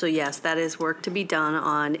models. So yes, that is work to be done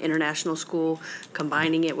on international school,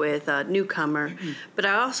 combining it with newcomer. But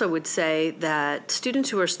I also would say that students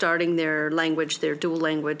who are starting their dual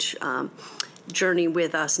language journey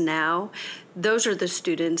with us now, those are the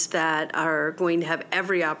students that are going to have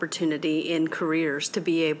every opportunity in careers to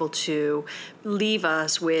be able to leave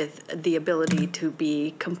us with the ability to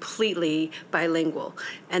be completely bilingual.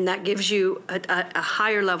 And that gives you a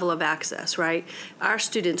higher level of access, right? Our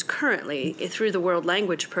students currently, through the World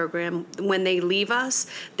Language Program, when they leave us,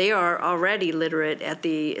 they are already literate at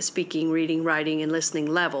the speaking, reading, writing, and listening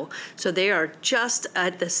level. So they are just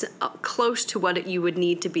at this close to what you would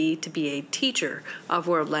need to be a teacher of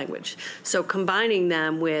world language. So combining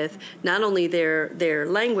them with not only their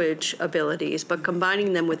language abilities, but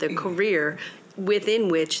combining them with a career within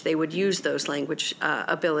which they would use those language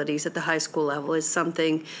abilities at the high school level is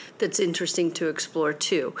something that's interesting to explore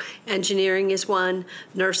too. Engineering is one,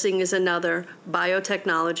 nursing is another,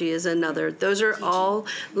 biotechnology is another. Those are all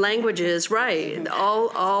languages, right?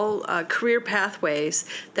 All career pathways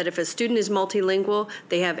that if a student is multilingual,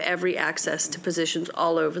 they have every access to positions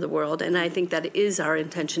all over the world. And I think that is our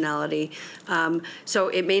intentionality. So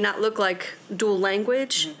it may not look like dual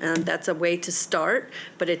language, and that's a way to start,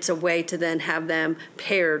 but it's a way to then have them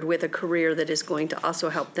paired with a career that is going to also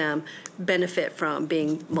help them benefit from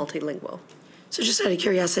being multilingual. So just out of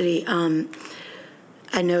curiosity,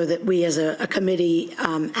 I know that we as a committee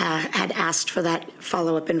had asked for that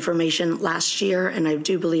follow-up information last year, and I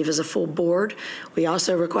do believe as a full board, we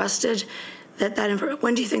also requested that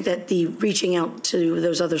when do you think that the reaching out to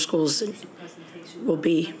those other schools will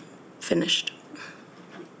be finished?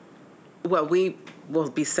 Well, we will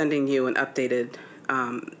be sending you an updated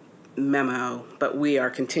memo, but we are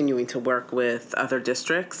continuing to work with other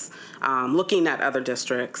districts, looking at other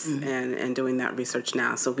districts and doing that research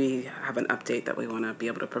now. So we have an update that we want to be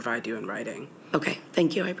able to provide you in writing. Okay,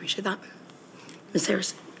 thank you. I appreciate that. Ms.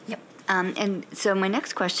 Harris? Yep. And so my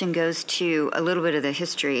next question goes to a little bit of the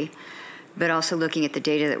history, but also looking at the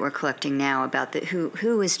data that we're collecting now about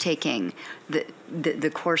who is taking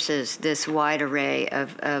the courses, this wide array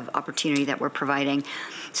of opportunity that we're providing.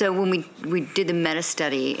 So when we did the meta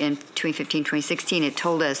study in 2015, 2016, it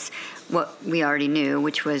told us what we already knew,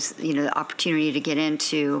 which was, the opportunity to get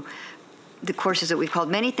into the courses that we've called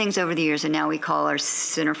many things over the years, and now we call our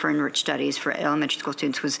Center for Enriched Studies for elementary school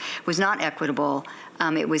students, was not equitable.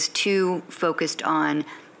 It was too focused on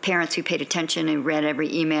parents who paid attention and read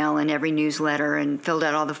every email and every newsletter and filled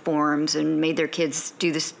out all the forms and made their kids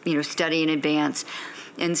do this, study in advance.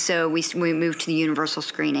 And so we moved to the universal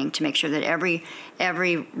screening to make sure that every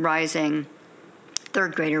rising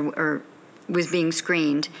third grader was being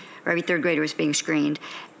screened, or every third grader was being screened.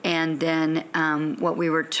 And then what we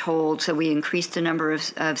were told, so we increased the number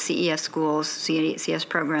of CES schools, CES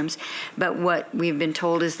programs, but what we've been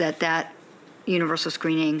told is that universal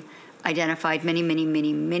screening identified many, many,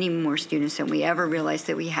 many, many more students than we ever realized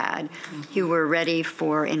that we had who were ready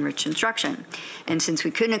for enriched instruction. And since we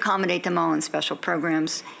couldn't accommodate them all in special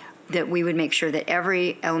programs, that we would make sure that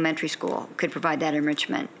every elementary school could provide that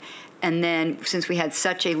enrichment. And then since we had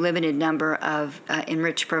such a limited number of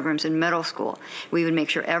enriched programs in middle school, we would make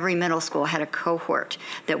sure every middle school had a cohort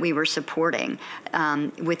that we were supporting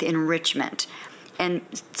with enrichment. And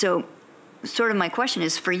so sort of my question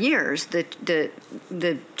is, for years,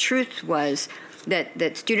 the truth was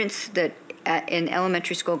that students that in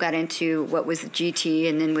elementary school got into what was GT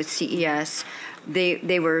and then with CES,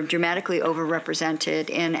 they were dramatically overrepresented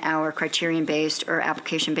in our criterion-based or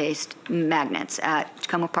application-based magnets at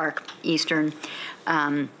Tacoma Park, Eastern,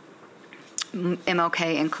 MLK,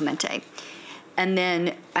 and Clemente. And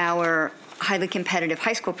then our highly competitive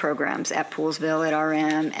high school programs at Poolsville, at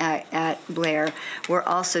RM, at Blair were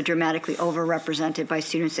also dramatically overrepresented by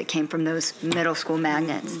students that came from those middle school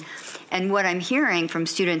magnets. And what I'm hearing from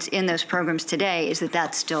students in those programs today is that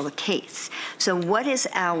that's still the case. So what is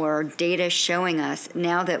our data showing us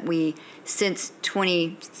now that we, since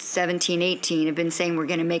 2017-18, have been saying we're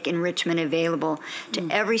going to make enrichment available to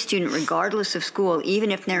every student regardless of school,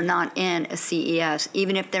 even if they're not in a CES,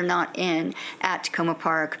 even if they're not in at Tacoma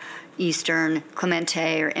Park, Eastern,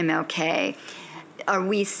 Clemente, or MLK? Are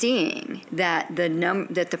we seeing that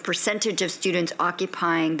the percentage of students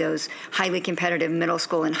occupying those highly competitive middle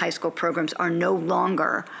school and high school programs are no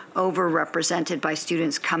longer overrepresented by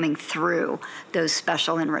students coming through those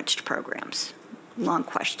special enriched programs? Long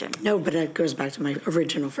question. No, but it goes back to my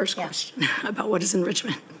original first question about what is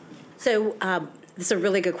enrichment. So this is a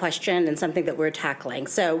really good question and something that we're tackling.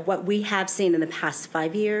 So what we have seen in the past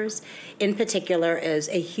 5 years, in particular, is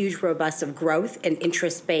a huge robust of growth in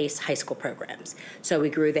interest-based high school programs. So we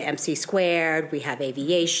grew the MC Squared, we have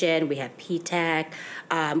aviation, we have P-Tech,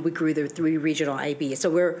 we grew the 3 regional IBs. So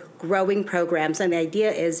we're growing programs, and the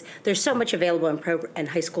idea is there's so much available in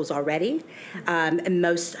high schools already, and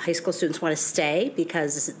most high school students want to stay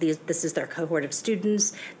because this is their cohort of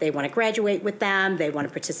students. They want to graduate with them. They want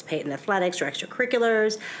to participate in athletics or extracurriculars,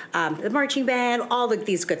 the marching band, all of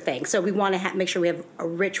these good things. So we want to make sure we have a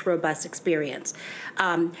rich, robust experience.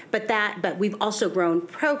 But we've also grown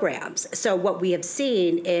programs. So what we have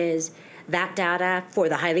seen is that data for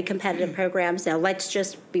the highly competitive programs. Now let's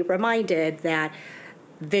just be reminded that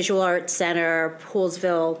Visual Arts Center,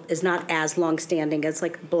 Poolsville is not as long-standing as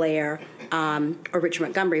like Blair or Richard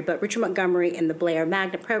Montgomery, but Richard Montgomery and the Blair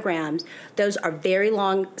Magnet programs, those are very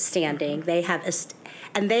long-standing. They have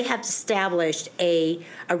established a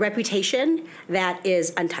reputation that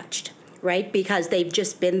is untouched, right? Because they've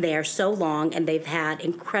just been there so long and they've had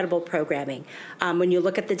incredible programming. When you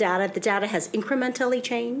look at the data has incrementally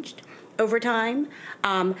changed over time.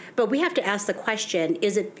 But we have to ask the question,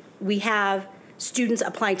 we have students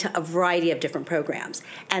applying to a variety of different programs.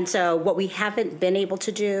 And so what we haven't been able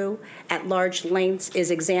to do at large lengths is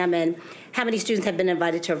examine how many students have been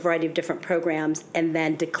invited to a variety of different programs and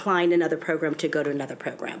then decline another program to go to another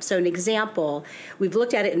program. So an example, we've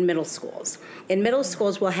looked at it in middle schools. In middle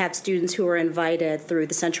schools, we'll have students who are invited through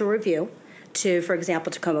the Central Review to, for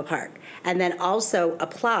example, Tacoma Park, and then also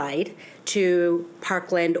applied to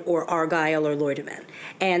Parkland or Argyle or Loiderman.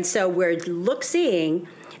 And so we're seeing,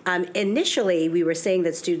 initially, we were saying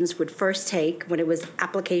that students would first take, when it was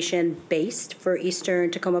application-based for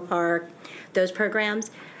Eastern, Tacoma Park, those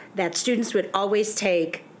programs, that students would always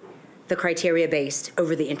take the criteria-based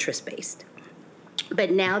over the interest-based.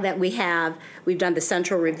 But now that we've done the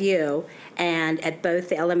central review, and at both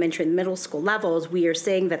the elementary and middle school levels, we are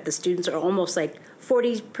saying that the students are almost like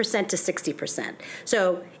 40% to 60%.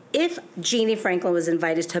 So if Jeannie Franklin was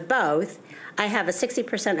invited to both, I have a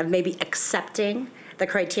 60% of maybe accepting the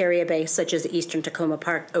criteria base, such as Eastern Tacoma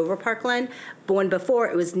Park over Parkland, but when before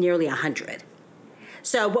it was nearly 100.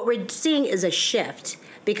 So what we're seeing is a shift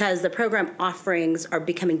because the program offerings are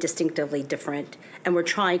becoming distinctively different, and we're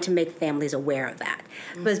trying to make families aware of that.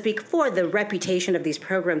 Because before, the reputation of these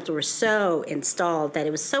programs were so installed that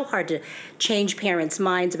it was so hard to change parents'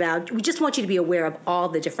 minds about, we just want you to be aware of all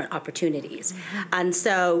the different opportunities. And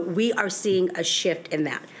so we are seeing a shift in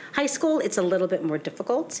that. High school, it's a little bit more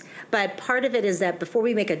difficult, but part of it is that before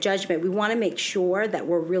we make a judgment, we want to make sure that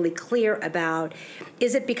we're really clear about,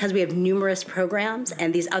 is it because we have numerous programs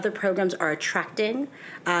and these other programs are attracting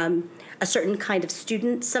a certain kind of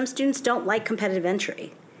student? Some students don't like competitive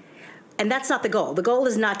entry. And that's not the goal. The goal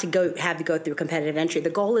is not to have to go through competitive entry.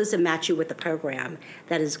 The goal is to match you with a program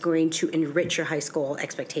that is going to enrich your high school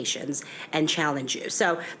expectations and challenge you.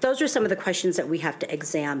 So those are some of the questions that we have to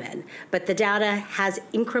examine. But the data has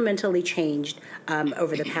incrementally changed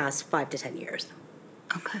over the past 5 to 10 years.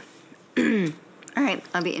 Okay. All right.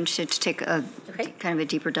 I'll be interested to take a kind of a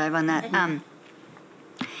deeper dive on that.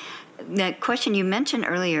 The question you mentioned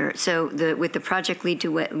earlier, so with the project Lead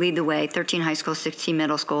the Way, 13 high schools, 16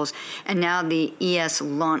 middle schools, and now the ES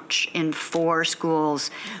launch in 4 schools,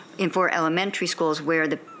 in 4 elementary schools, where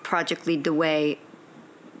the project Lead the Way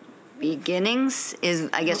beginnings is,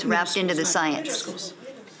 I guess, wrapped into the science.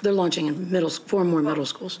 They're launching in 4 more middle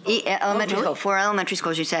schools. Elementary school, 4 elementary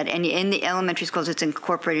schools, you said, and in the elementary schools, it's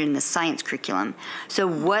incorporated in the science curriculum. So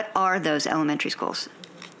what are those elementary schools,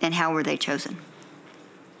 and how were they chosen?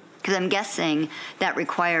 Because I'm guessing that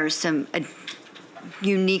requires some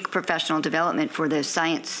unique professional development for the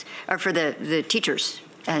science, or for the teachers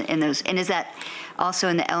in those. And is that also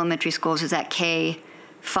in the elementary schools, is that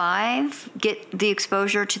K-5 get the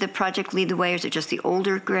exposure to the project Lead the Way, or is it just the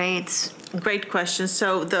older grades? Great question.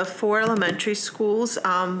 So the 4 elementary schools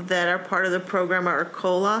that are part of the program are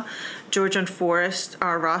Arcola, Georgian Forest,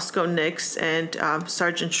 Roscoe Nix, and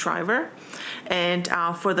Sergeant Shriver. And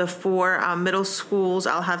for the 4 middle schools,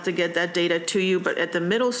 I'll have to get that data to you, but at the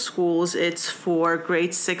middle schools, it's for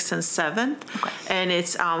grades 6 and 7, and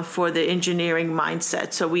it's for the engineering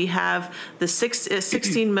mindset. So we have the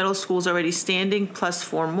 16 middle schools already standing, plus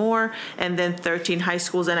 4 more, and then 13 high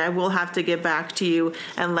schools, and I will have to get back to you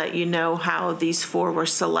and let you know how these 4 were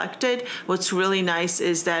selected. What's really nice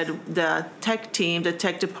is that the tech team, the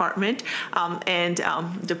tech department, and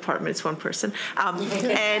department's one person,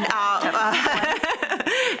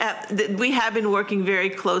 we have been working very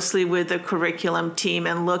closely with the curriculum team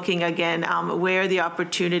and looking again where are the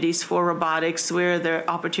opportunities for robotics, where are the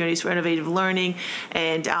opportunities for innovative learning,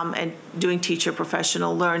 and doing teacher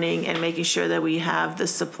professional learning, and making sure that we have the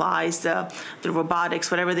supplies, the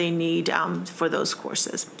robotics, whatever they need for those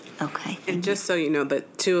courses. Okay. And just so you know,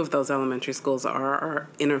 that 2 of those elementary schools are our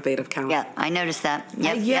innovative council. Yeah, I noticed that.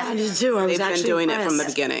 Yep. Yeah, I did too. I was They've been actually doing it from the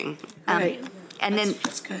impressed. beginning. Right. And then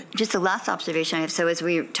That's good. just the last observation I have, so as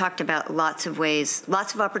we talked about lots of ways,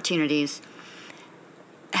 lots of opportunities,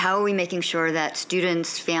 how are we making sure that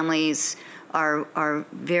students, families are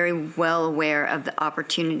very well aware of the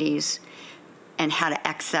opportunities and how to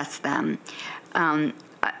access them?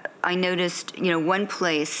 I noticed, one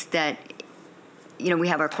place that, we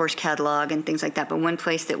have our course catalog and things like that, but one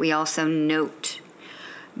place that we also note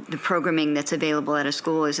the programming that's available at a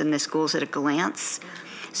school is in the Schools at a Glance.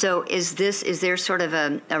 So is there sort of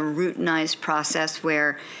a routinized process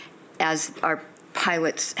where, as our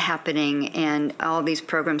pilots happening and all these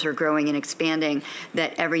programs are growing and expanding,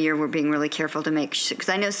 that every year we're being really careful to make sure, because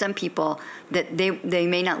I know some people that they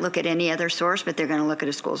may not look at any other source, but they're going to look at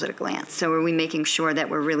a Schools at a Glance. So are we making sure that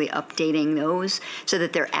we're really updating those so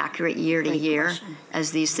that they're accurate year to year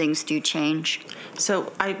as these things do change?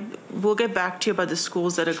 So we'll get back to you about the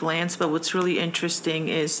Schools at a Glance, but what's really interesting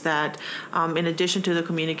is that in addition to the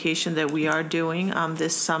communication that we are doing,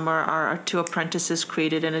 this summer our 2 apprentices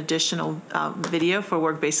created an additional video video for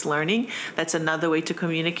work-based learning. That's another way to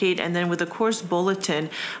communicate. And then with the course bulletin,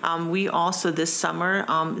 we also this summer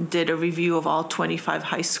did a review of all 25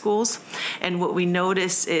 high schools. And what we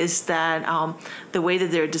noticed is that the way that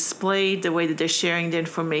they're displayed, the way that they're sharing the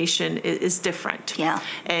information is different. Yeah.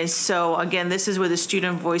 And so again, this is where the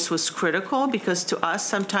student voice was critical, because to us,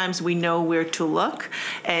 sometimes we know where to look.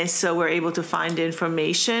 And so we're able to find the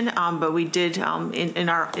information. But we did, in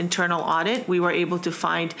our internal audit, we were able to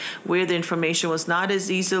find where the information was not as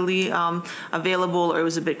easily available, or it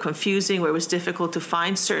was a bit confusing, where it was difficult to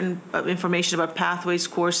find certain information about pathways,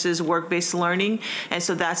 courses, work-based learning. And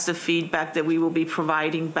so that's the feedback that we will be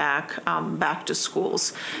providing back to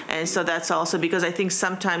schools. And so that's also because I think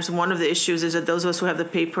sometimes one of the issues is that those of us who have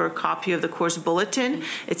the paper copy of the course bulletin,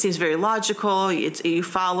 it seems very logical, you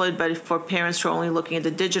follow it, but for parents who are only looking at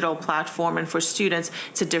the digital platform and for students,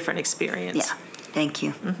 it's a different experience. Yeah, thank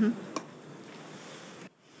you.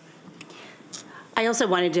 I also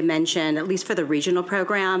wanted to mention, at least for the regional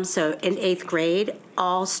program, so in 8th grade,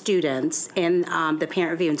 all students in the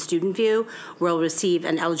parent view and student view will receive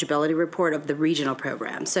an eligibility report of the regional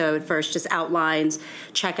program. So it first just outlines,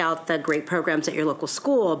 check out the great programs at your local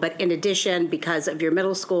school, but in addition, because of your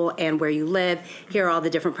middle school and where you live, here are all the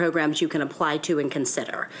different programs you can apply to and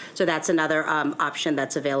consider. So that's another option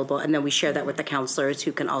that's available, and then we share that with the counselors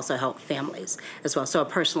who can also help families as well. So a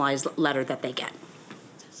personalized letter that they get.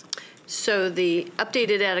 So the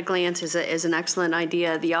updated at a glance is an excellent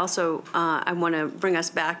idea. The also, I want to bring us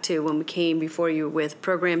back to when we came before you with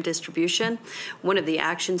program distribution. One of the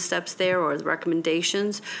action steps there, or the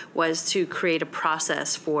recommendations, was to create a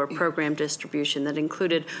process for program distribution that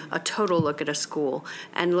included a total look at a school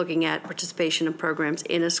and looking at participation in programs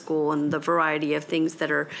in a school and the variety of things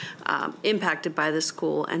that are impacted by the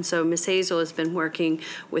school. And so Ms. Hazel has been working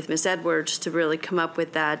with Ms. Edwards to really come up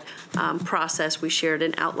with that process. We shared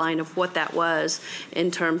an outline of what that was in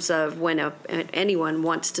terms of when anyone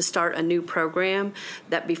wants to start a new program,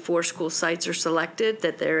 that before school sites are selected,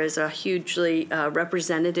 that there is a hugely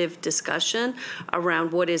representative discussion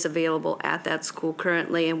around what is available at that school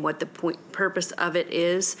currently and what the purpose of it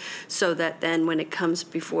is, so that then when it comes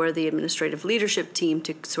before the administrative leadership team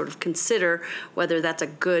to sort of consider whether that's a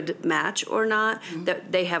good match or not,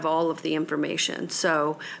 that they have all of the information.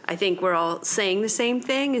 So I think we're all saying the same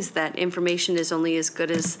thing, is that information is only as good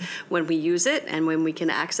as when we use it and when we can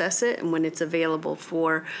access it and when it's available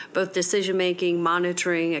for both decision-making,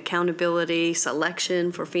 monitoring, accountability, selection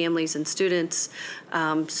for families and students.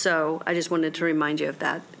 So I just wanted to remind you of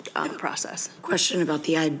that process. Question about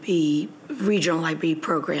the IB, regional IB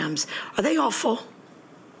programs. Are they all full?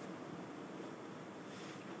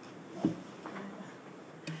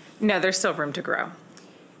 No, there's still room to grow.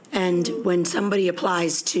 And when somebody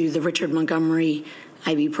applies to the Richard Montgomery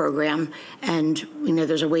IB program, and we know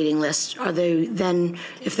there's a waiting list, are they then,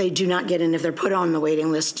 if they do not get in, if they're put on the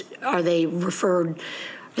waiting list, are they referred,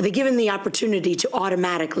 are they given the opportunity to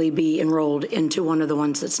automatically be enrolled into one of the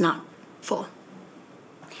ones that's not full?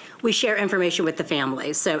 We share information with the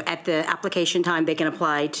families. So at the application time, they can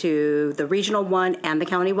apply to the regional one and the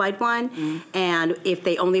countywide one. And if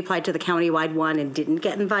they only applied to the countywide one and didn't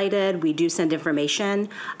get invited, we do send information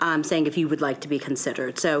saying if you would like to be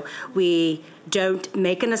considered. So we don't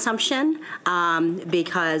make an assumption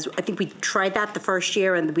because I think we tried that the first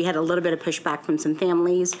year and we had a little bit of pushback from some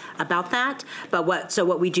families about that. But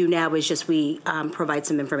what we do now is just we provide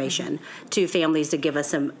some information to families to give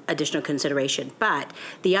us some additional consideration. But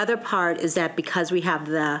the other part is that because we have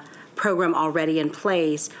the program already in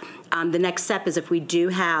place, the next step is if we do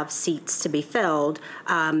have seats to be filled,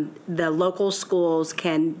 the local schools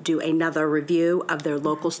can do another review of their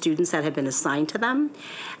local students that have been assigned to them,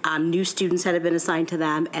 new students that have been assigned to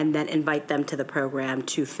them, and then invite them to the program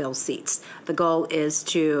to fill seats. The goal is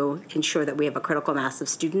to ensure that we have a critical mass of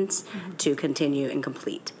students to continue and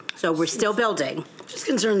complete. So we're still building. Just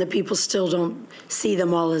concerned that people still don't see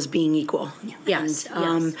them all as being equal. Yes,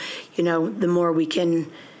 And, you know, the more we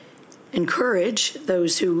can encourage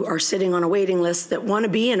those who are sitting on a waiting list that want to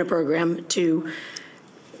be in a program to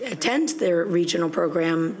attend their regional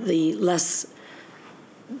program, the less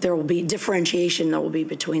there will be differentiation that will be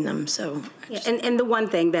between them. So, And the one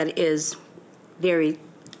thing that is very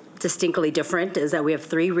distinctly different is that we have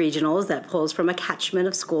 3 regionals that pulls from a catchment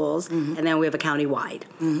of schools, and then we have a countywide.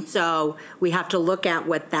 So we have to look at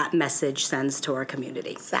what that message sends to our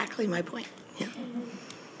community. exactly my point. Yeah.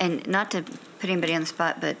 And not to put anybody on the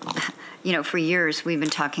spot, but, you know, for years, we've been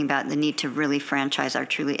talking about the need to really franchise our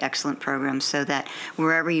truly excellent programs so that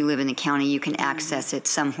wherever you live in the county, you can access it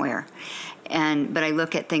somewhere. But I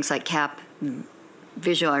look at things like CAP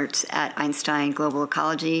visual arts at Einstein Global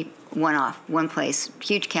Ecology, one place,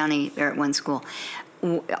 huge county, they're at one school.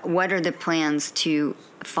 What are the plans to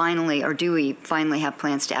finally, or do we finally have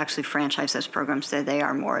plans to actually franchise those programs so they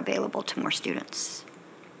are more available to more students?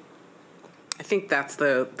 I think that's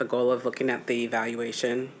the goal of looking at the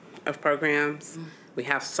evaluation of programs. We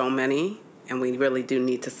have so many, and we really do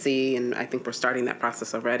need to see, and I think we're starting that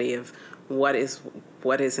process already, of what is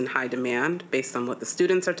in high demand based on what the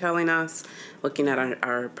students are telling us, looking at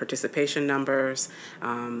our participation numbers,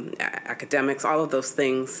 academics, all of those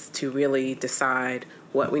things to really decide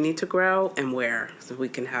what we need to grow and where, so we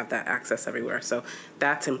can have that access everywhere. So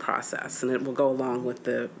that's in process, and it will go along with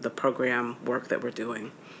the program work that we're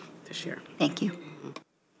doing this year. Thank you.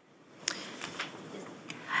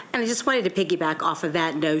 And I just wanted to piggyback off of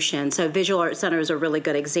that notion. So Visual Arts Center is a really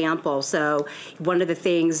good example. So one of the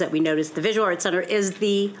things that we noticed, the Visual Arts Center is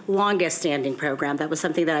the longest standing program. That was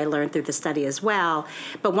something that I learned through the study as well.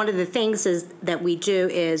 But one of the things is that we do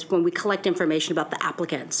is when we collect information about the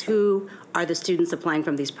applicants, who are the students applying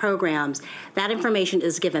from these programs, that information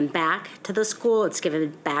is given back to the school, it's given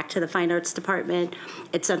back to the Fine Arts Department,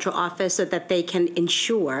 its central office, so that they can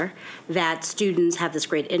ensure that students have this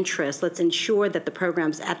great interest. Let's ensure that the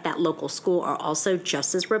programs at that local school are also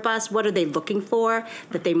just as robust. What are they looking for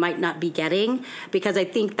that they might not be getting? Because I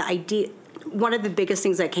think the idea, one of the biggest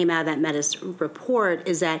things that came out of that Metis report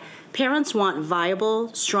is that parents want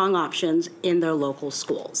viable, strong options in their local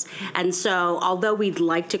schools. And so although we'd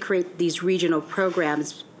like to create these regional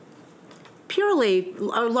programs purely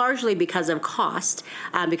or largely because of cost,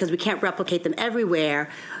 because we can't replicate them everywhere,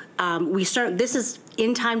 this is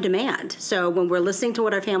in-time demand. So when we're listening to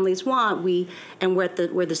what our families want, and where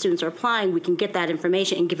the students are applying, we can get that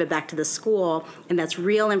information and give it back to the school, and that's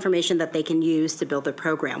real information that they can use to build their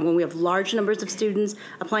program. When we have large numbers of students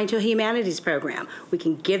applying to a humanities program, we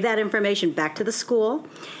can give that information back to the school,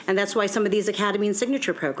 and that's why some of these academy and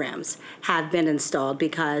signature programs have been installed,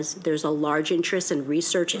 because there's a large interest in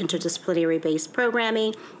research, interdisciplinary-based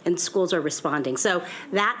programming, and schools are responding. So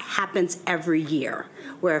that happens every year,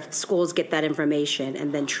 where schools get that information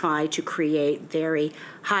and then try to create very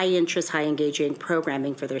high interest, high engaging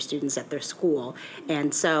programming for their students at their school.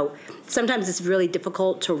 And so sometimes it's really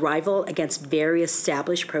difficult to rival against very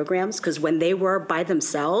established programs, because when they were by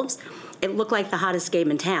themselves, it looked like the hottest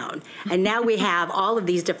game in town. And now we have all of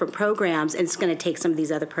these different programs, and it's going to take some of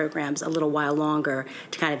these other programs a little while longer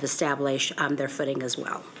to kind of establish their footing as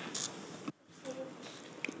well.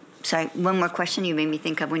 Sorry, one more question you made me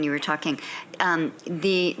think of when you were talking.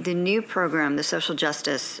 The new program, the social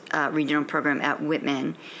justice regional program at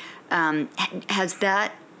Whitman, is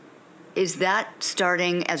that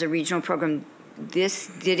starting as a regional program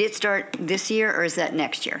did it start this year, or is that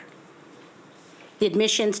next year? The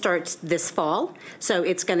admission starts this fall, so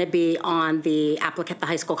it's going to be on the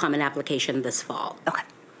high school common application this fall. Okay,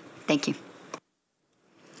 thank you.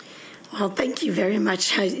 Well, thank you very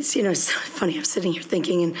much. It's funny, I'm sitting here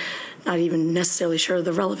thinking and not even necessarily sure of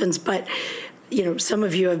the relevance, but, some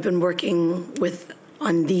of you have been working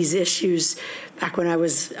on these issues back when I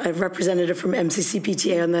was a representative from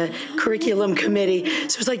MCCPTA on the curriculum committee.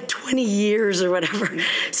 So it was like 20 years or whatever.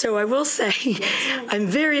 So I will say I'm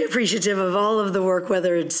very appreciative of all of the work,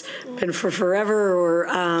 whether it's been for forever or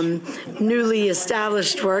newly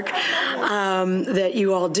established work that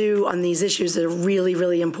you all do on these issues that are really,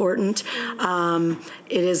 really important.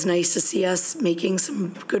 It is nice to see us making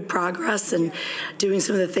some good progress and doing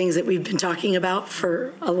some of the things that we've been talking about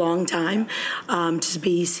for a long time to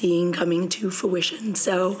be seeing coming to fruition.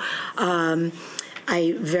 So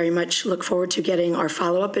I very much look forward to getting our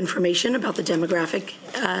follow-up information about the demographic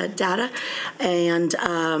data and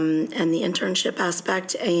the internship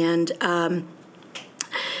aspect, and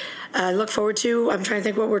I look forward to, I'm trying to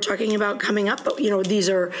think what we're talking about coming up, but these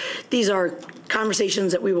are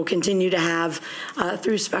conversations that we will continue to have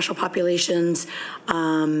through special populations,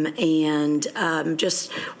 and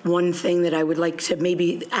just one thing that I would like to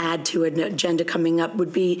maybe add to an agenda coming up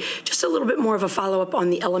would be just a little bit more of a follow-up on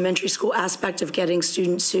the elementary school aspect of getting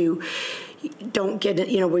students who don't get it.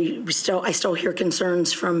 I still hear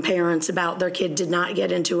concerns from parents about their kid did not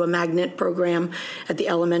get into a magnet program at the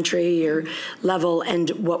elementary or level, and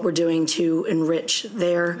what we're doing to enrich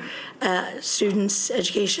their students'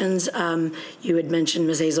 educations. You had mentioned,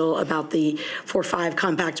 Ms. Hazel, about the 4-5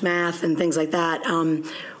 compact math and things like that.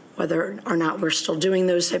 Whether or not we're still doing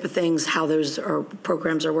those type of things, how those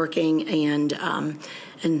programs are working, and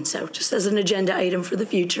so just as an agenda item for the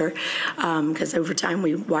future, because over time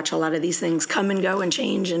we watch a lot of these things come and go and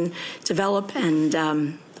change and develop,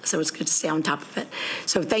 and So it's good to stay on top of it.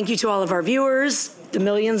 So thank you to all of our viewers, the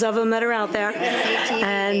millions of them that are out there.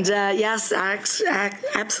 And yes,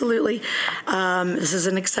 absolutely. This is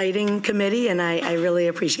an exciting committee, and I really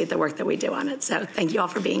appreciate the work that we do on it. So thank you all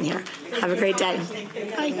for being here. Have a great day.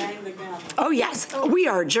 Bye. Oh, yes, we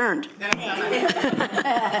are adjourned.